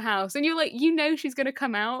runs into the house, and you're like, she's gonna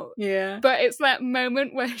come out, but it's that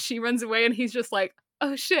moment where she runs away and he's just like,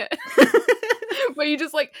 oh shit. Where you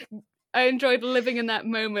just I enjoyed living in that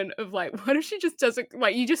moment of what if she just doesn't,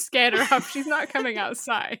 you just scared her off, she's not coming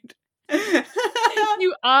outside.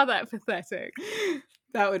 You are that pathetic.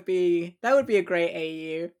 That would be a great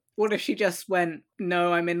AU. What if she just went,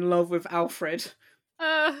 no, I'm in love with Alfred?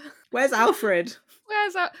 Where's Alfred?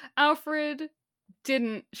 Alfred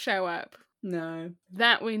didn't show up. No.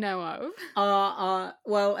 That we know of.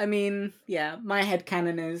 Well, I mean, yeah, my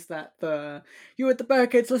headcanon is that you at the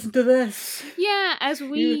Barricades, listen to this. Yeah,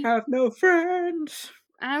 you have no friends.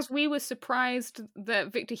 As we were surprised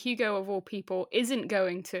that Victor Hugo, of all people, isn't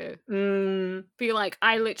going to be like,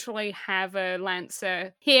 I literally have a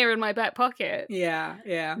Lancer here in my back pocket.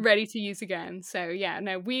 Yeah. Ready to use again. So, yeah,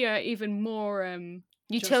 no, we are even more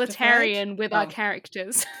utilitarian with our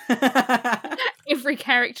characters. Every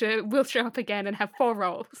character will show up again and have 4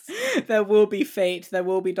 roles. There will be fate. There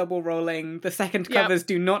will be double rolling. The second covers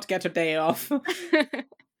do not get a day off.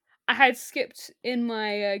 I had skipped in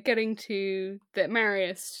my getting to that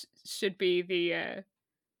Marius should be the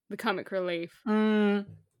comic relief.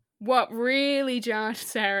 What really jarred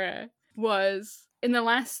Sarah was in the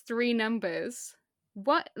last 3 numbers.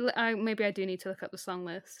 Maybe I do need to look up the song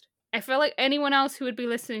list. I feel like anyone else who would be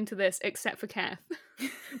listening to this, except for Kath,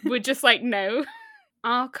 would just no.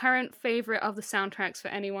 Our current favourite of the soundtracks for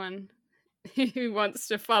anyone who wants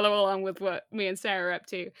to follow along with what me and Sarah are up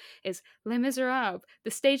to is Les Miserables, the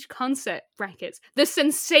stage concert, brackets, the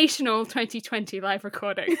sensational 2020 live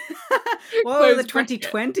recording. Whoa, the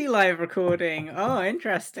 2020 live recording. Oh,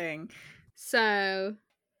 interesting. So,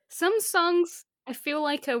 some songs I feel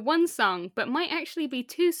like are 1 song, but might actually be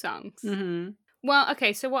 2 songs. Mm-hmm. Well,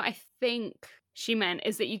 okay, so what I think she meant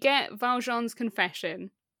is that you get Valjean's confession.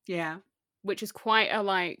 Yeah. Which is quite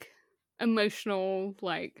a, emotional,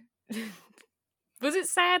 Was it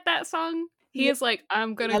sad, that song? He is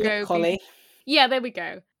I'm gonna go... Collie. Yeah, there we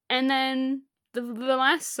go. And then the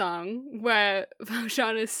last song, where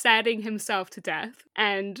Valjean is sadding himself to death,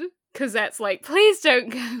 and Cosette's like, please don't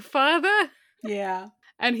go, father! Yeah.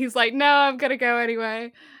 And he's like, no, I'm gonna go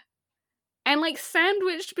anyway. And,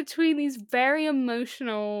 sandwiched between these very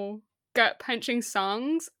emotional, gut-punching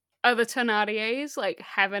songs are the Thénardiers,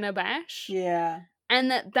 having a bash. Yeah.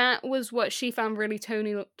 And that was what she found really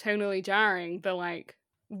tonally jarring. The,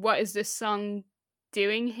 what is this song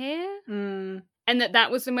doing here? And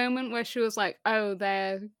that was the moment where she was like, oh,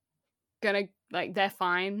 they're gonna, they're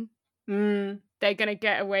fine. They're gonna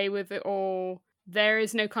get away with it all. There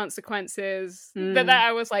is no consequences. That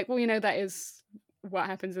I was like, well, that is what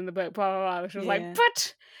happens in the book, blah, blah, blah. She was like,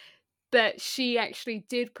 but that she actually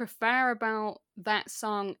did prefer about that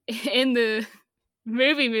song in the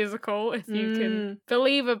movie musical, if you can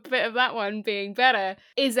believe a bit of that one being better,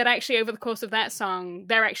 is that actually over the course of that song,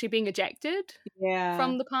 they're actually being ejected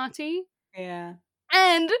from the party. Yeah.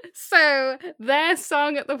 And so their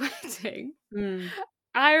song at the wedding,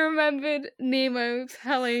 I remembered Nemo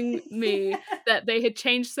telling me that they had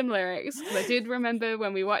changed some lyrics. I did remember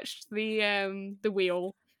when we watched the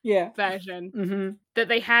wheel version that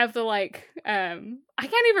they have the I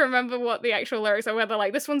can't even remember what the actual lyrics are, whether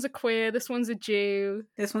this one's a queer, this one's a Jew,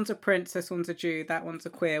 this one's a prince, this one's a Jew, that one's a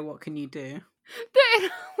queer, what can you do? But in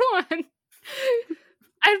one,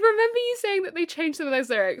 I remember you saying that they changed some of those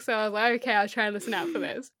lyrics, so I was like, okay, I'll try and listen out for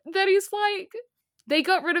this. Then he's like, they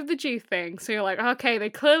got rid of the Jew thing, so you're like, okay, they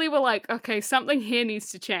clearly were like, okay, something here needs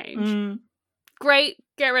to change. Great,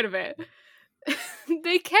 get rid of it.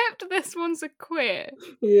 They kept this one's a queer.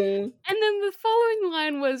 Yeah. And then the following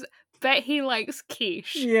line was, bet he likes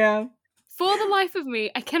quiche. Yeah. For the life of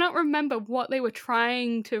me, I cannot remember what they were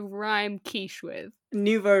trying to rhyme quiche with.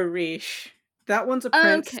 Nouveau riche. That one's a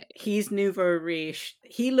prince. Okay. He's nouveau riche.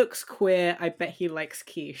 He looks queer. I bet he likes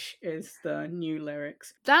quiche is the new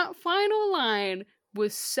lyrics. That final line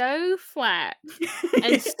was so flat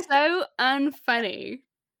and so unfunny.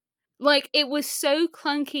 Like, it was so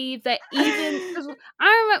clunky that even...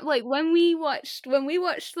 I remember, like, when we watched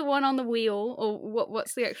the one on the wheel, or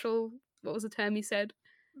what's the actual... What was the term you said?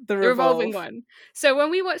 The The revolving Revolve. one. So when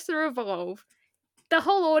we watched the Revolve, the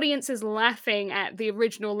whole audience is laughing at the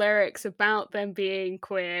original lyrics about them being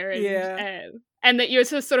queer, and that you're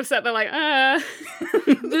sort of sat there like,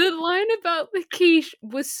 the line about the quiche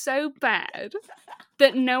was so bad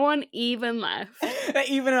that no one even laughed.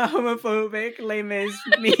 Even a homophobic Les Mis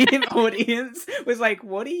meme audience was like,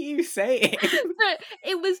 what are you saying? But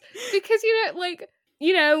it was because,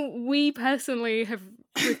 we personally have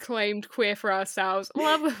reclaimed queer for ourselves.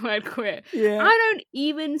 Love the word queer. Yeah. I don't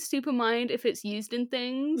even super mind if it's used in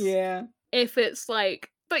things. Yeah. If it's like...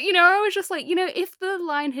 But, I was just like, if the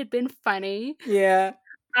line had been funny... Yeah.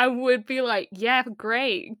 I would be like, yeah,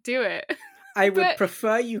 great, do it. I would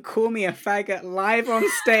prefer you call me a faggot live on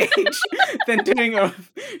stage than doing a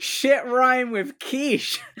shit rhyme with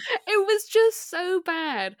quiche. It was just so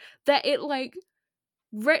bad that it, like,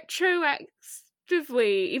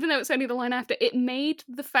 retroactively, even though it's only the line after, it made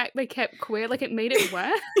the fact they kept queer, like, it made it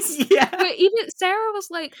worse. Yeah. But even Sarah was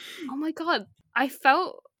like, oh my god, I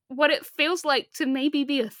felt what it feels like to maybe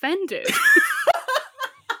be offended.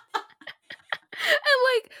 And,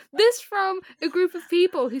 like, this from a group of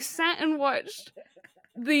people who sat and watched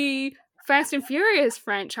the Fast and Furious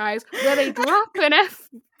franchise where they drop an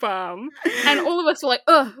F-bomb, and all of us were like,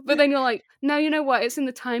 ugh, but then you're like, no, you know what, it's in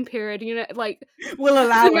the time period, like... We'll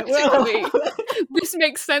allow it. This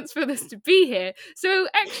makes sense for this to be here. So,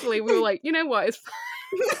 actually, we were like, you know what, it's fine.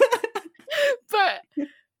 But...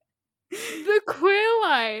 the queer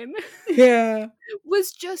line... Yeah.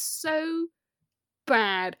 was just so...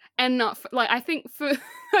 bad and not I think for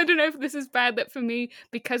I don't know if this is bad that for me,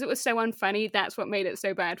 because it was so unfunny, that's what made it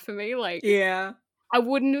so bad for me. Like, yeah, I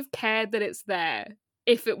wouldn't have cared that it's there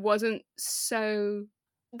if it wasn't so...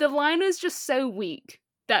 The line is just so weak.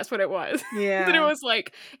 That's what it was. Yeah. That it was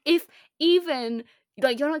like, if even...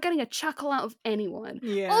 Like, you're not getting a chuckle out of anyone.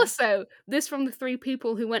 Yeah. Also, this from the three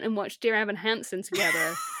people who went and watched Dear Evan Hansen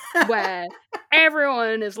together, where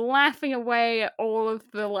everyone is laughing away at all of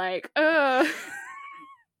the, like, no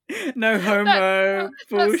homo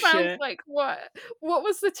bullshit. That sounds like what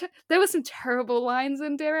was there were some terrible lines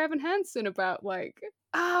in Dear Evan Hansen about, like,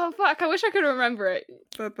 oh fuck, I wish I could remember it.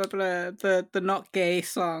 The not gay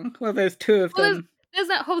song. Well, there's two of them. There's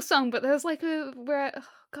that whole song, but there's like oh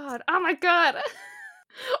my god.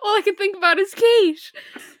 All I can think about is quiche.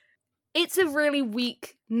 It's a really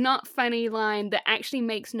weak, not funny line that actually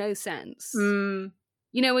makes no sense. Mm.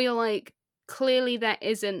 Where you're like, clearly that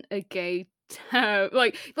isn't a gay term.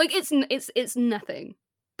 Like it's nothing,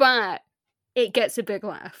 but it gets a big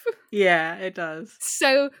laugh. Yeah, it does.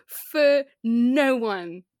 So for no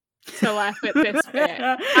one to laugh at this bit,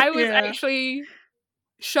 I was actually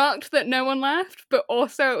shocked that no one laughed, but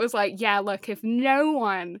also it was like, yeah, look, if no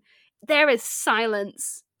one... There is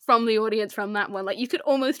silence from the audience from that one. Like, you could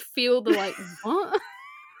almost feel the, like, what?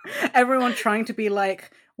 Everyone trying to be like,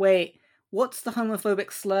 wait, what's the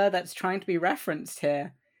homophobic slur that's trying to be referenced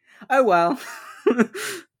here? Oh, well.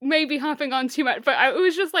 Maybe hopping on too much, but it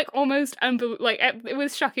was just, like, almost like, it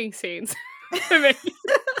was shocking scenes for me.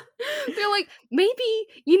 They're like, maybe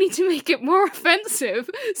you need to make it more offensive,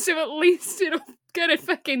 so at least it'll get a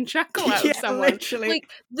fucking chuckle out of someone. Literally. Like,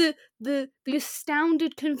 the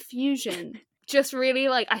astounded confusion just really,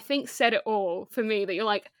 like, I think said it all for me, that you're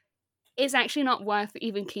like, it's actually not worth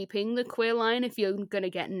even keeping the queer line if you're gonna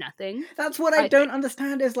get nothing. That's what I don't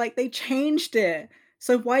understand, is, like, they changed it.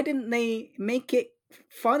 So why didn't they make it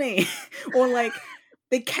funny? Or, like,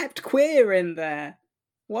 they kept queer in there.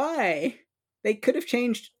 Why? They could have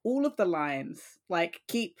changed all of the lines. Like,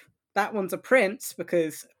 keep that one's a prince,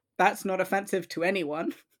 because that's not offensive to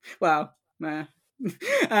anyone. Well, but,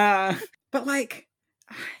 like,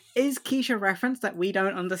 is quiche a reference that we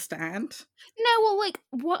don't understand? No, well, like,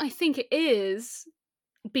 what I think it is,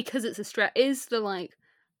 because it's a stretch, is the, like,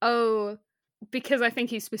 oh, because I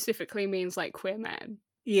think he specifically means, like, queer men.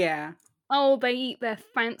 Yeah. Oh, they eat their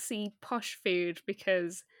fancy posh food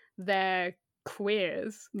because they're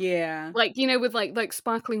queers. Yeah. Like, with, like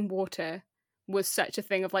sparkling water was such a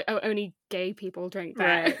thing of, like, oh, only gay people drink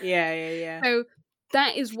that. Right, yeah. So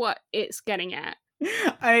that is what it's getting at.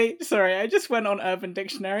 I just went on Urban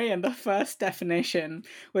Dictionary, and the first definition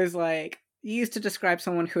was, like, used to describe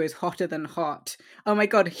someone who is hotter than hot. Oh my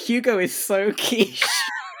god, Hugo is so quiche.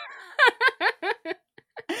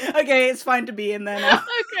 Okay, it's fine to be in there now.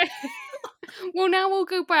 Okay. Well, now we'll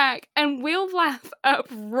go back and we'll laugh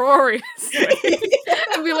uproariously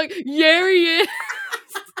and be like, yeah, he is.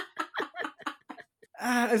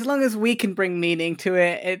 As long as we can bring meaning to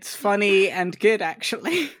it, it's funny and good,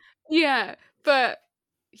 actually. Yeah, but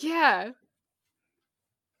yeah,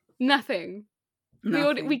 nothing.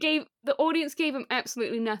 Nothing. The audience gave him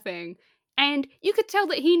absolutely nothing, and you could tell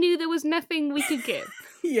that he knew there was nothing we could give.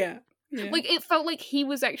 Yeah. Yeah. Like, it felt like he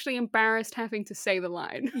was actually embarrassed having to say the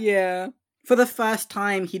line. Yeah. For the first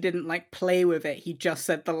time, he didn't like play with it. He just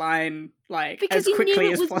said the line like Because as he knew quickly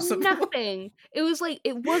it as was possible. nothing. It was like,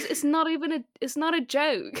 it's not a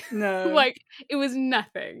joke. No. Like, it was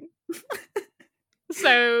nothing.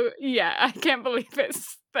 So, yeah, I can't believe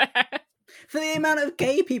it's there. For the amount of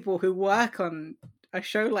gay people who work on a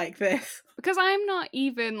show like this. Because I'm not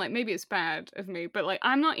even, like, maybe it's bad of me, but, like,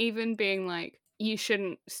 I'm not even being like, you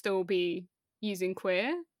shouldn't still be using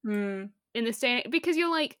queer Mm. in this day, because you're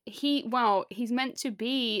like, he's meant to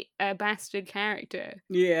be a bastard character.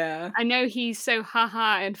 Yeah. I know he's so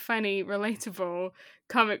haha and funny, relatable,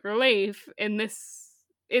 comic relief in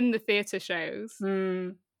the theatre shows.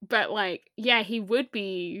 Mm. But, like, yeah, he would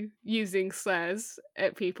be using slurs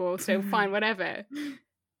at people, so fine, whatever.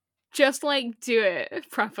 Just, like, do it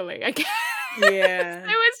properly, I guess. Yeah. It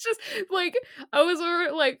was just, like, I was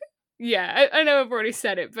already, like, yeah, I know I've already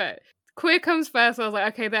said it, but queer comes first, I was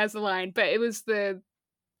like, okay, there's the line, but it was the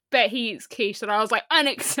bet he eats quiche that I was like,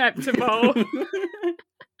 unacceptable.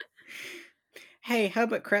 Hey,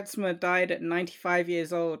 Herbert Kretzmer died at 95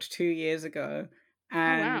 years old 2 years ago, wow.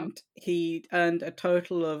 and he earned a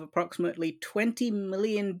total of approximately $20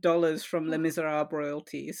 million from Les Miserables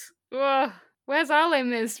royalties. Ugh, where's our Les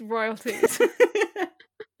Mis royalties?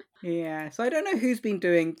 Yeah, so I don't know who's been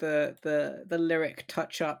doing the lyric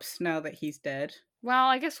touch-ups now that he's dead. Well,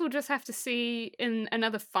 I guess we'll just have to see in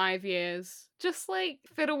another 5 years. Just, like,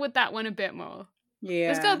 fiddle with that one a bit more.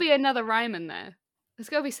 Yeah. There's gotta be another rhyme in there. There's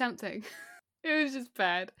gotta be something. It was just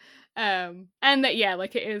bad. And that, yeah,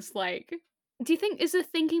 like, it is, like... Do you think, is the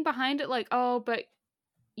thinking behind it, like, oh, but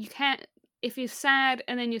you can't... If you're sad,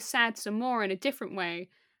 and then you're sad some more in a different way,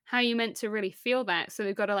 how are you meant to really feel that? So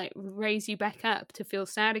they've got to, like, raise you back up to feel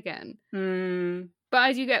sad again. Mm. But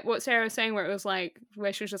I do get what Sarah was saying, where it was like,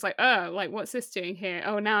 where she was just like, oh, like, what's this doing here?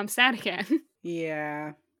 Oh, now I'm sad again.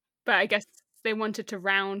 Yeah. But I guess they wanted to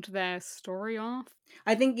round their story off.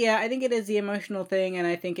 I think it is the emotional thing, and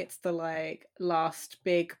I think it's the, like, last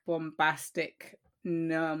big bombastic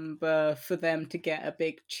number for them to get a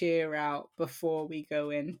big cheer out before we go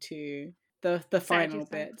into the final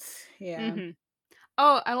bits. Yeah. Mm-hmm.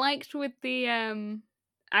 Oh, I liked with the,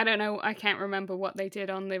 I don't know, I can't remember what they did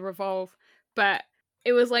on the Revolve, but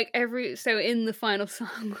it was like so in the final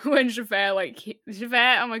song, when Javert,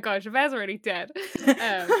 oh my god, Javert's already dead.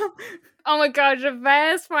 Oh my god,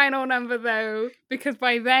 Javert's final number though, because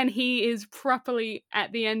by then he is properly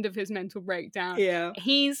at the end of his mental breakdown. Yeah.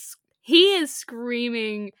 He is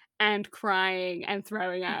screaming and crying and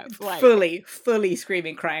throwing up. Like, fully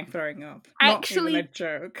screaming, crying, throwing up. Actually, not even a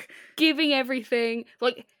joke. Giving everything.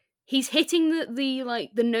 Like, he's hitting the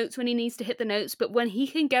notes when he needs to hit the notes, but when he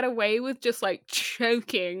can get away with just, like,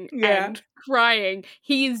 choking and crying,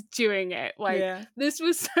 he is doing it. Like, this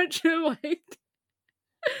was such a, like,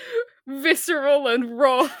 visceral and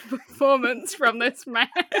raw performance from this man.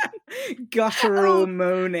 Guttural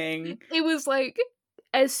moaning. It was like,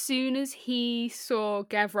 as soon as he saw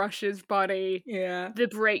Gavroche's body, the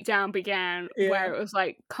breakdown began, where it was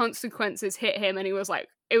like consequences hit him, and he was like,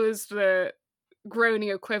 it was the groaning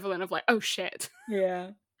equivalent of like, oh shit. Yeah.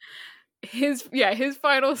 His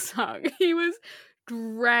final song, he was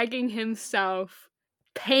dragging himself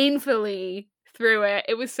painfully through it.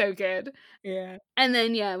 It was so good. Yeah. And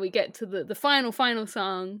then, we get to the final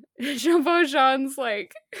song. Jean Valjean's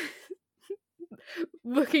like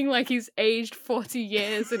looking like he's aged 40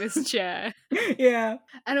 years in his chair. Yeah.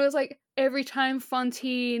 And it was like, every time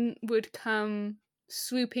Fantine would come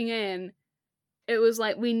swooping in, it was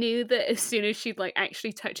like, we knew that as soon as she'd like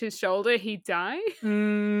actually touch his shoulder, he'd die.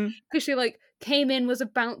 Because she like came in, was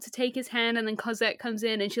about to take his hand, and then Cosette comes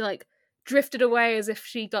in and she like drifted away as if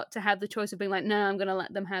she got to have the choice of being like, no, I'm going to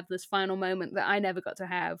let them have this final moment that I never got to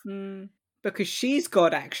have. Because she's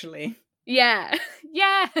God, actually. Yeah.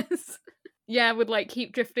 Yes. Yeah, would like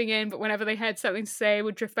keep drifting in, but whenever they had something to say,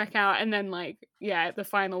 would drift back out, and then like, at the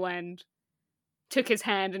final end, took his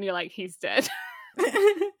hand, and you're like, he's dead.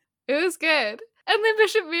 It was good. And then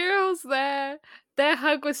Bishop Muriel's there. Their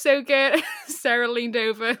hug was so good. Sarah leaned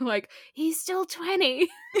over, like, he's still 20.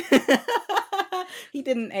 He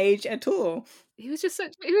didn't age at all. He was just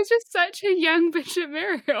such a young Bishop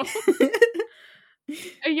Muriel.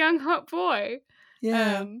 A young hot boy.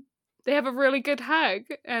 Yeah. They have a really good hug,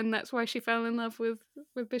 and that's why she fell in love with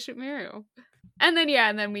Bishop Muriel. And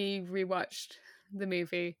then we rewatched the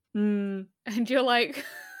movie. And you're like,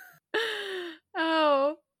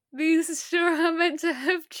 oh, These sure are meant to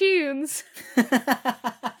have tunes.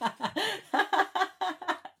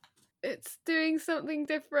 It's doing something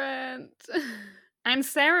different. And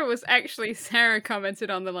Sarah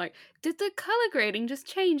commented on the like, did the color grading just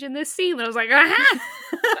change in this scene? And I was like, aha!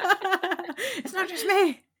 It's not just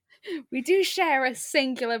me. We do share a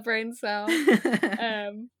singular brain cell.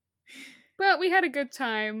 But we had a good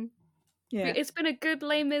time. Yeah. It's been a good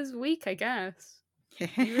Les Mis week, I guess.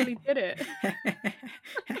 You really did it.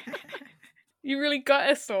 You really got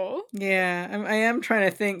us all. Yeah, I am trying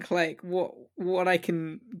to think like what I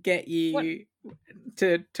can get you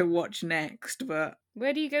to watch next, but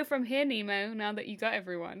where do you go from here, Nemo? Now that you got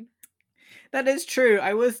everyone, that is true.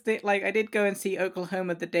 I was I did go and see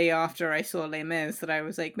Oklahoma the day after I saw Les Mis. That I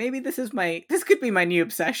was like, maybe this could be my new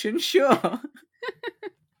obsession. Sure.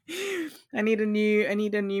 I need a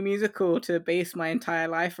new musical to base my entire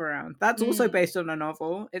life around. That's also based on a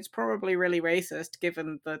novel. It's probably really racist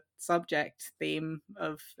given the subject theme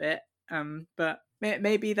of it. But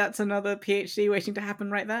maybe that's another PhD waiting to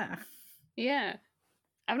happen right there. Yeah.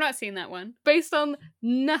 I've not seen that one. Based on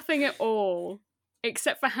nothing at all,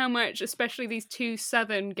 except for how much, especially these two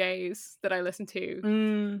Southern gays that I listen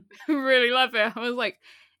to, really love it. I was like,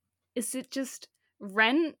 is it just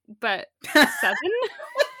Rent, but Southern?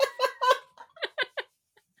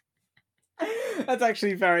 That's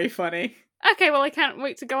actually very funny. Okay, well, I can't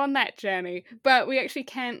wait to go on that journey. But we actually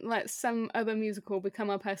can't let some other musical become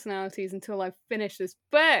our personalities until I've finished this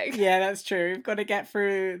book. Yeah, that's true. We've got to get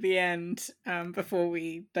through the end before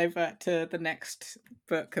we divert to the next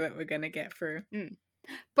book that we're going to get through.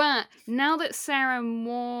 But now that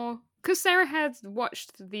because Sarah had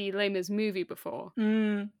watched the Les Mis movie before,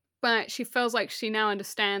 but she feels like she now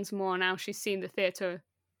understands more now she's seen the theatre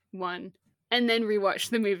one. And then rewatch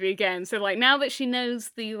the movie again. So, like, now that she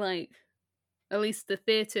knows the, like, at least the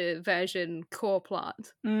theatre version core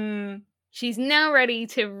plot, she's now ready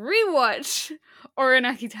to rewatch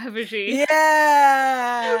Oranaki Tabushi.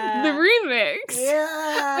 Yeah! The remix.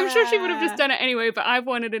 Yeah! I'm sure she would have just done it anyway, but I've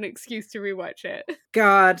wanted an excuse to rewatch it.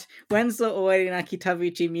 God, when's the Oranaki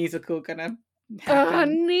Tabushi musical gonna happen? Oh,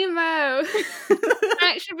 Nemo!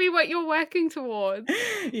 That should be what you're working towards.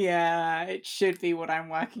 Yeah, it should be what I'm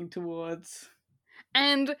working towards.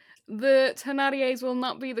 And the Thénardiers will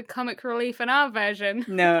not be the comic relief in our version.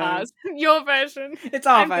 No. Ours. Your version. It's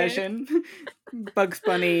our version. Bugs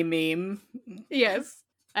Bunny meme. Yes.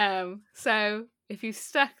 So, if you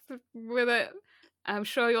stuck with it, I'm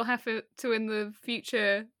sure you'll have to in the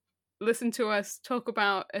future listen to us talk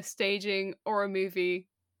about a staging or a movie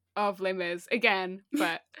of Les Mis again,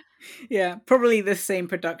 but... Yeah, probably the same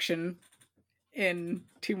production in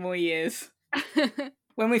 2 more years.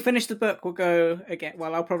 When we finish the book, we'll go again.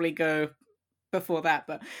 Well, I'll probably go before that,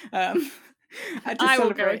 but I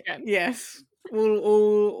will go again. Yes,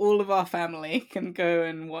 all of our family can go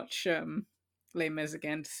and watch Les Mis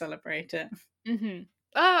again to celebrate it.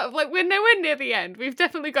 Like we're nowhere near the end. We've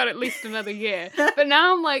definitely got at least another year. But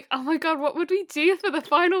now I'm like, oh my god, what would we do for the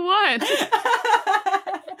final one?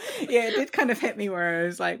 Yeah, it did kind of hit me where I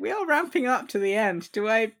was like, we are ramping up to the end. Do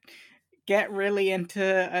I get really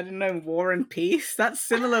into, I don't know, War and Peace? That's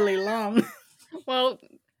similarly long. Well,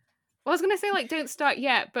 I was going to say, like, don't start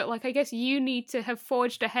yet, but, like, I guess you need to have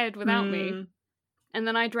forged ahead without me. And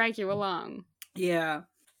then I drag you along. Yeah.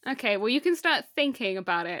 Okay, well, you can start thinking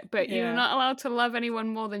about it, but you're not allowed to love anyone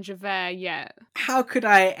more than Javert yet. How could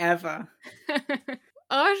I ever?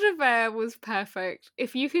 Our Javert was perfect.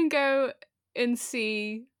 If you can go and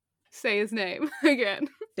say his name again.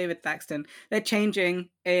 David Thaxton. They're changing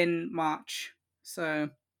in March, so...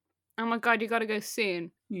 Oh my god, you gotta go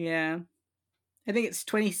soon. Yeah. I think it's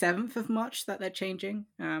 27th of March that they're changing.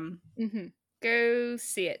 Go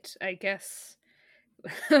see it, I guess.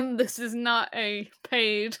 This is not a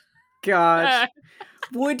paid... God.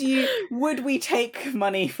 Would we take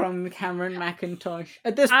money from Cameron McIntosh?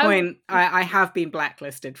 At this point, I have been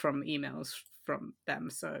blacklisted from emails from them,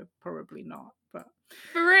 so probably not. But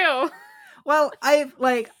for real? Well, I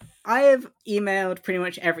have emailed pretty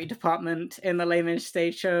much every department in the Les Mis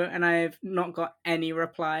stage show, and I've not got any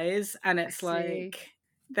replies. And it's like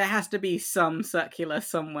there has to be some circular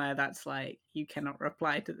somewhere that's like you cannot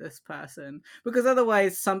reply to this person, because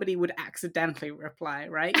otherwise somebody would accidentally reply,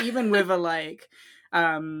 right? Even with a like,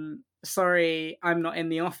 sorry, I'm not in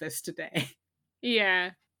the office today.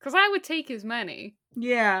 Yeah, because I would take his money.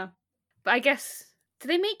 Yeah, but I guess. Did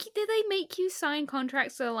they make you sign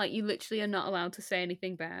contracts so like you literally are not allowed to say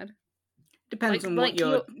anything bad? Depends on what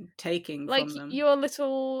you're taking from them. Like your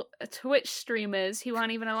little Twitch streamers who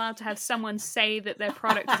aren't even allowed to have someone say that their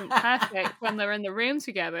product isn't perfect when they're in the room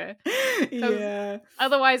together. Yeah.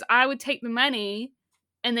 Otherwise, I would take the money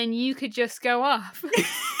and then you could just go off,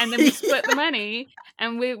 and then we split the money,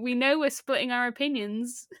 and we know we're splitting our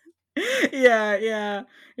opinions. Yeah.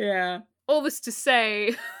 All this to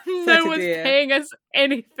say, Such no a one's dear. paying us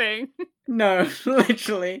anything. No,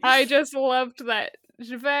 literally. I just loved that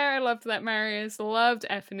Javert, I loved that Marius, loved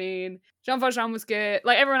Eponine. Jean Valjean was good.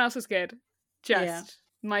 Like, everyone else was good. Just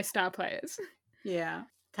my star players. Yeah.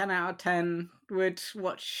 10 out of 10 would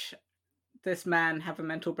watch this man have a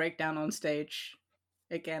mental breakdown on stage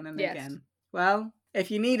again and again. Well, if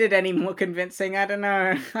you needed any more convincing, I don't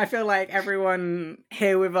know. I feel like everyone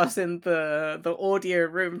here with us in the audio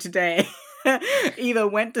room today either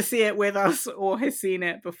went to see it with us or has seen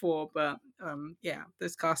it before. But yeah,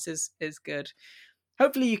 this cast is good.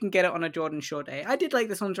 Hopefully you can get it on a Jordan Shore day. I did like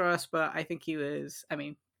this on Joris, but I think he was,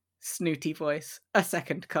 snooty voice, a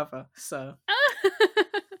second cover, so.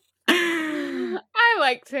 I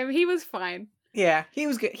liked him. He was fine. Yeah, he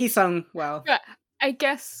was good. He sung well. But I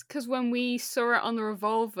guess because when we saw it on the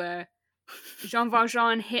revolver, Jean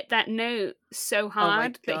Valjean hit that note so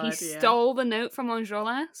hard that he stole the note from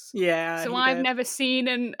Enjolras. Yeah. So I've never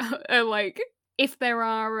seen if there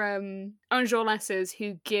are Enjolrases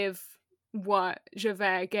who give what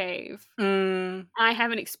Javert gave, I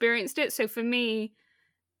haven't experienced it. So for me,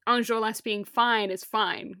 Enjolras being fine is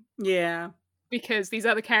fine. Yeah. Because these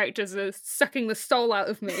other characters are sucking the soul out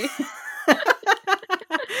of me.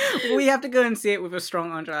 We have to go and see it with a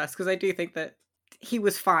strong Enjolras, because I do think that he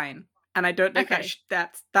was fine. And I don't think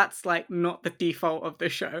that's like not the default of the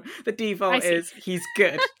show. The default is he's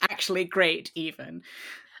good, actually great even.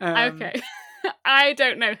 Okay. I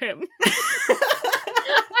don't know him.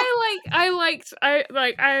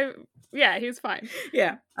 Yeah, he was fine.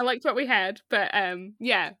 Yeah. I liked what we had, but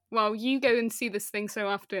yeah, well, you go and see this thing so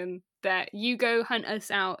often that you go hunt us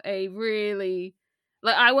out a really,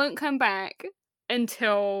 I won't come back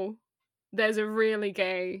until there's a really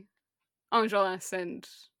gay Enjolras and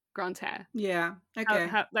Grantaire. Yeah, okay.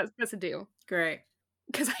 That's a deal. Great.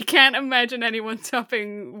 Because I can't imagine anyone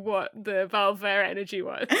topping what the Valvert energy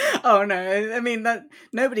was. Oh no, I mean that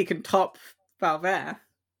nobody can top Valvert.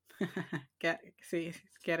 Get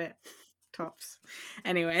it? Tops.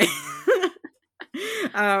 Anyway.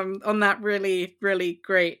 On that really, really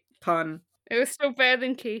great pun. It was still better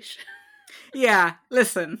than quiche. Yeah,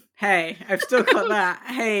 listen, hey, I've still got that.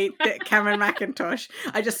 Hey, Cameron McIntosh.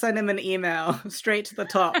 I just sent him an email straight to the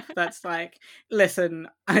top that's like, listen,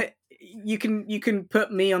 you can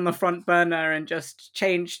put me on the front burner and just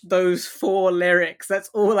change those 4 lyrics. That's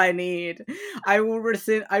all I need. I will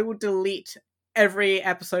delete every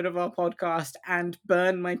episode of our podcast and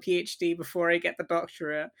burn my PhD before I get the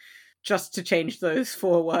doctorate just to change those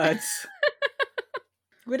 4 words.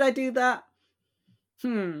 Would I do that?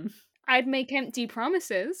 I'd make empty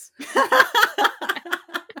promises.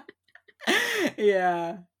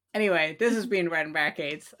 Yeah. Anyway, this has been Red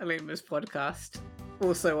Barricades, Alima's podcast.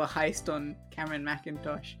 Also a heist on Cameron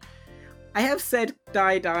McIntosh. I have said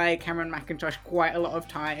die Cameron McIntosh quite a lot of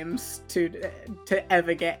times to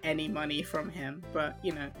ever get any money from him. But,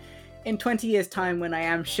 in 20 years' time when I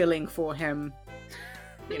am shilling for him,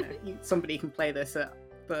 somebody can play this at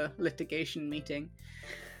the litigation meeting.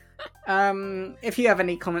 If you have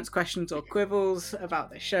any comments, questions, or quibbles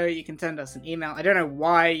about the show, you can send us an email. I don't know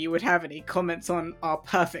why you would have any comments on our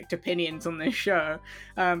perfect opinions on this show,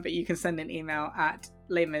 but you can send an email at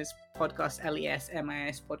lesmispodcast,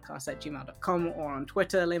 lesmispodcast@gmail.com, or on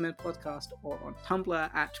Twitter, lesmispodcast, or on Tumblr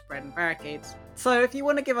at Bread and Barricades. So if you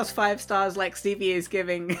want to give us 5 stars like Stevie is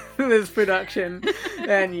giving this production,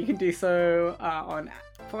 then you can do so on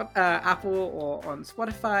Apple or on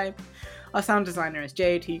Spotify. Our sound designer is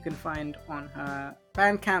Jade, who you can find on her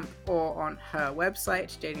Bandcamp or on her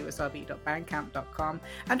website, jdwasabi.bandcamp.com.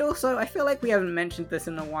 And also, I feel like we haven't mentioned this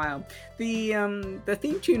in a while. The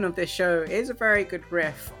theme tune of this show is a very good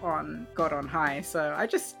riff on God on High, so I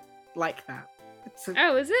just like that.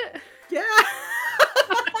 Oh, is it? Yeah!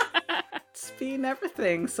 It's been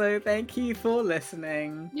everything, so thank you for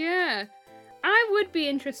listening. Yeah. I would be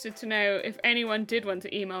interested to know if anyone did want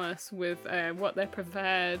to email us with what their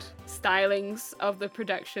preferred stylings of the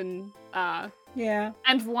production are. Yeah.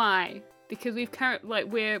 And why. Because we're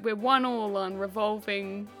 1-1 on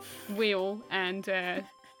revolving wheel and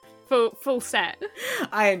full set.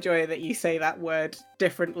 I enjoy that you say that word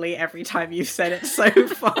differently every time you've said it so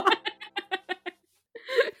far.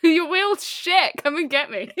 Your wheel's shit, come and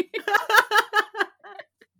get me.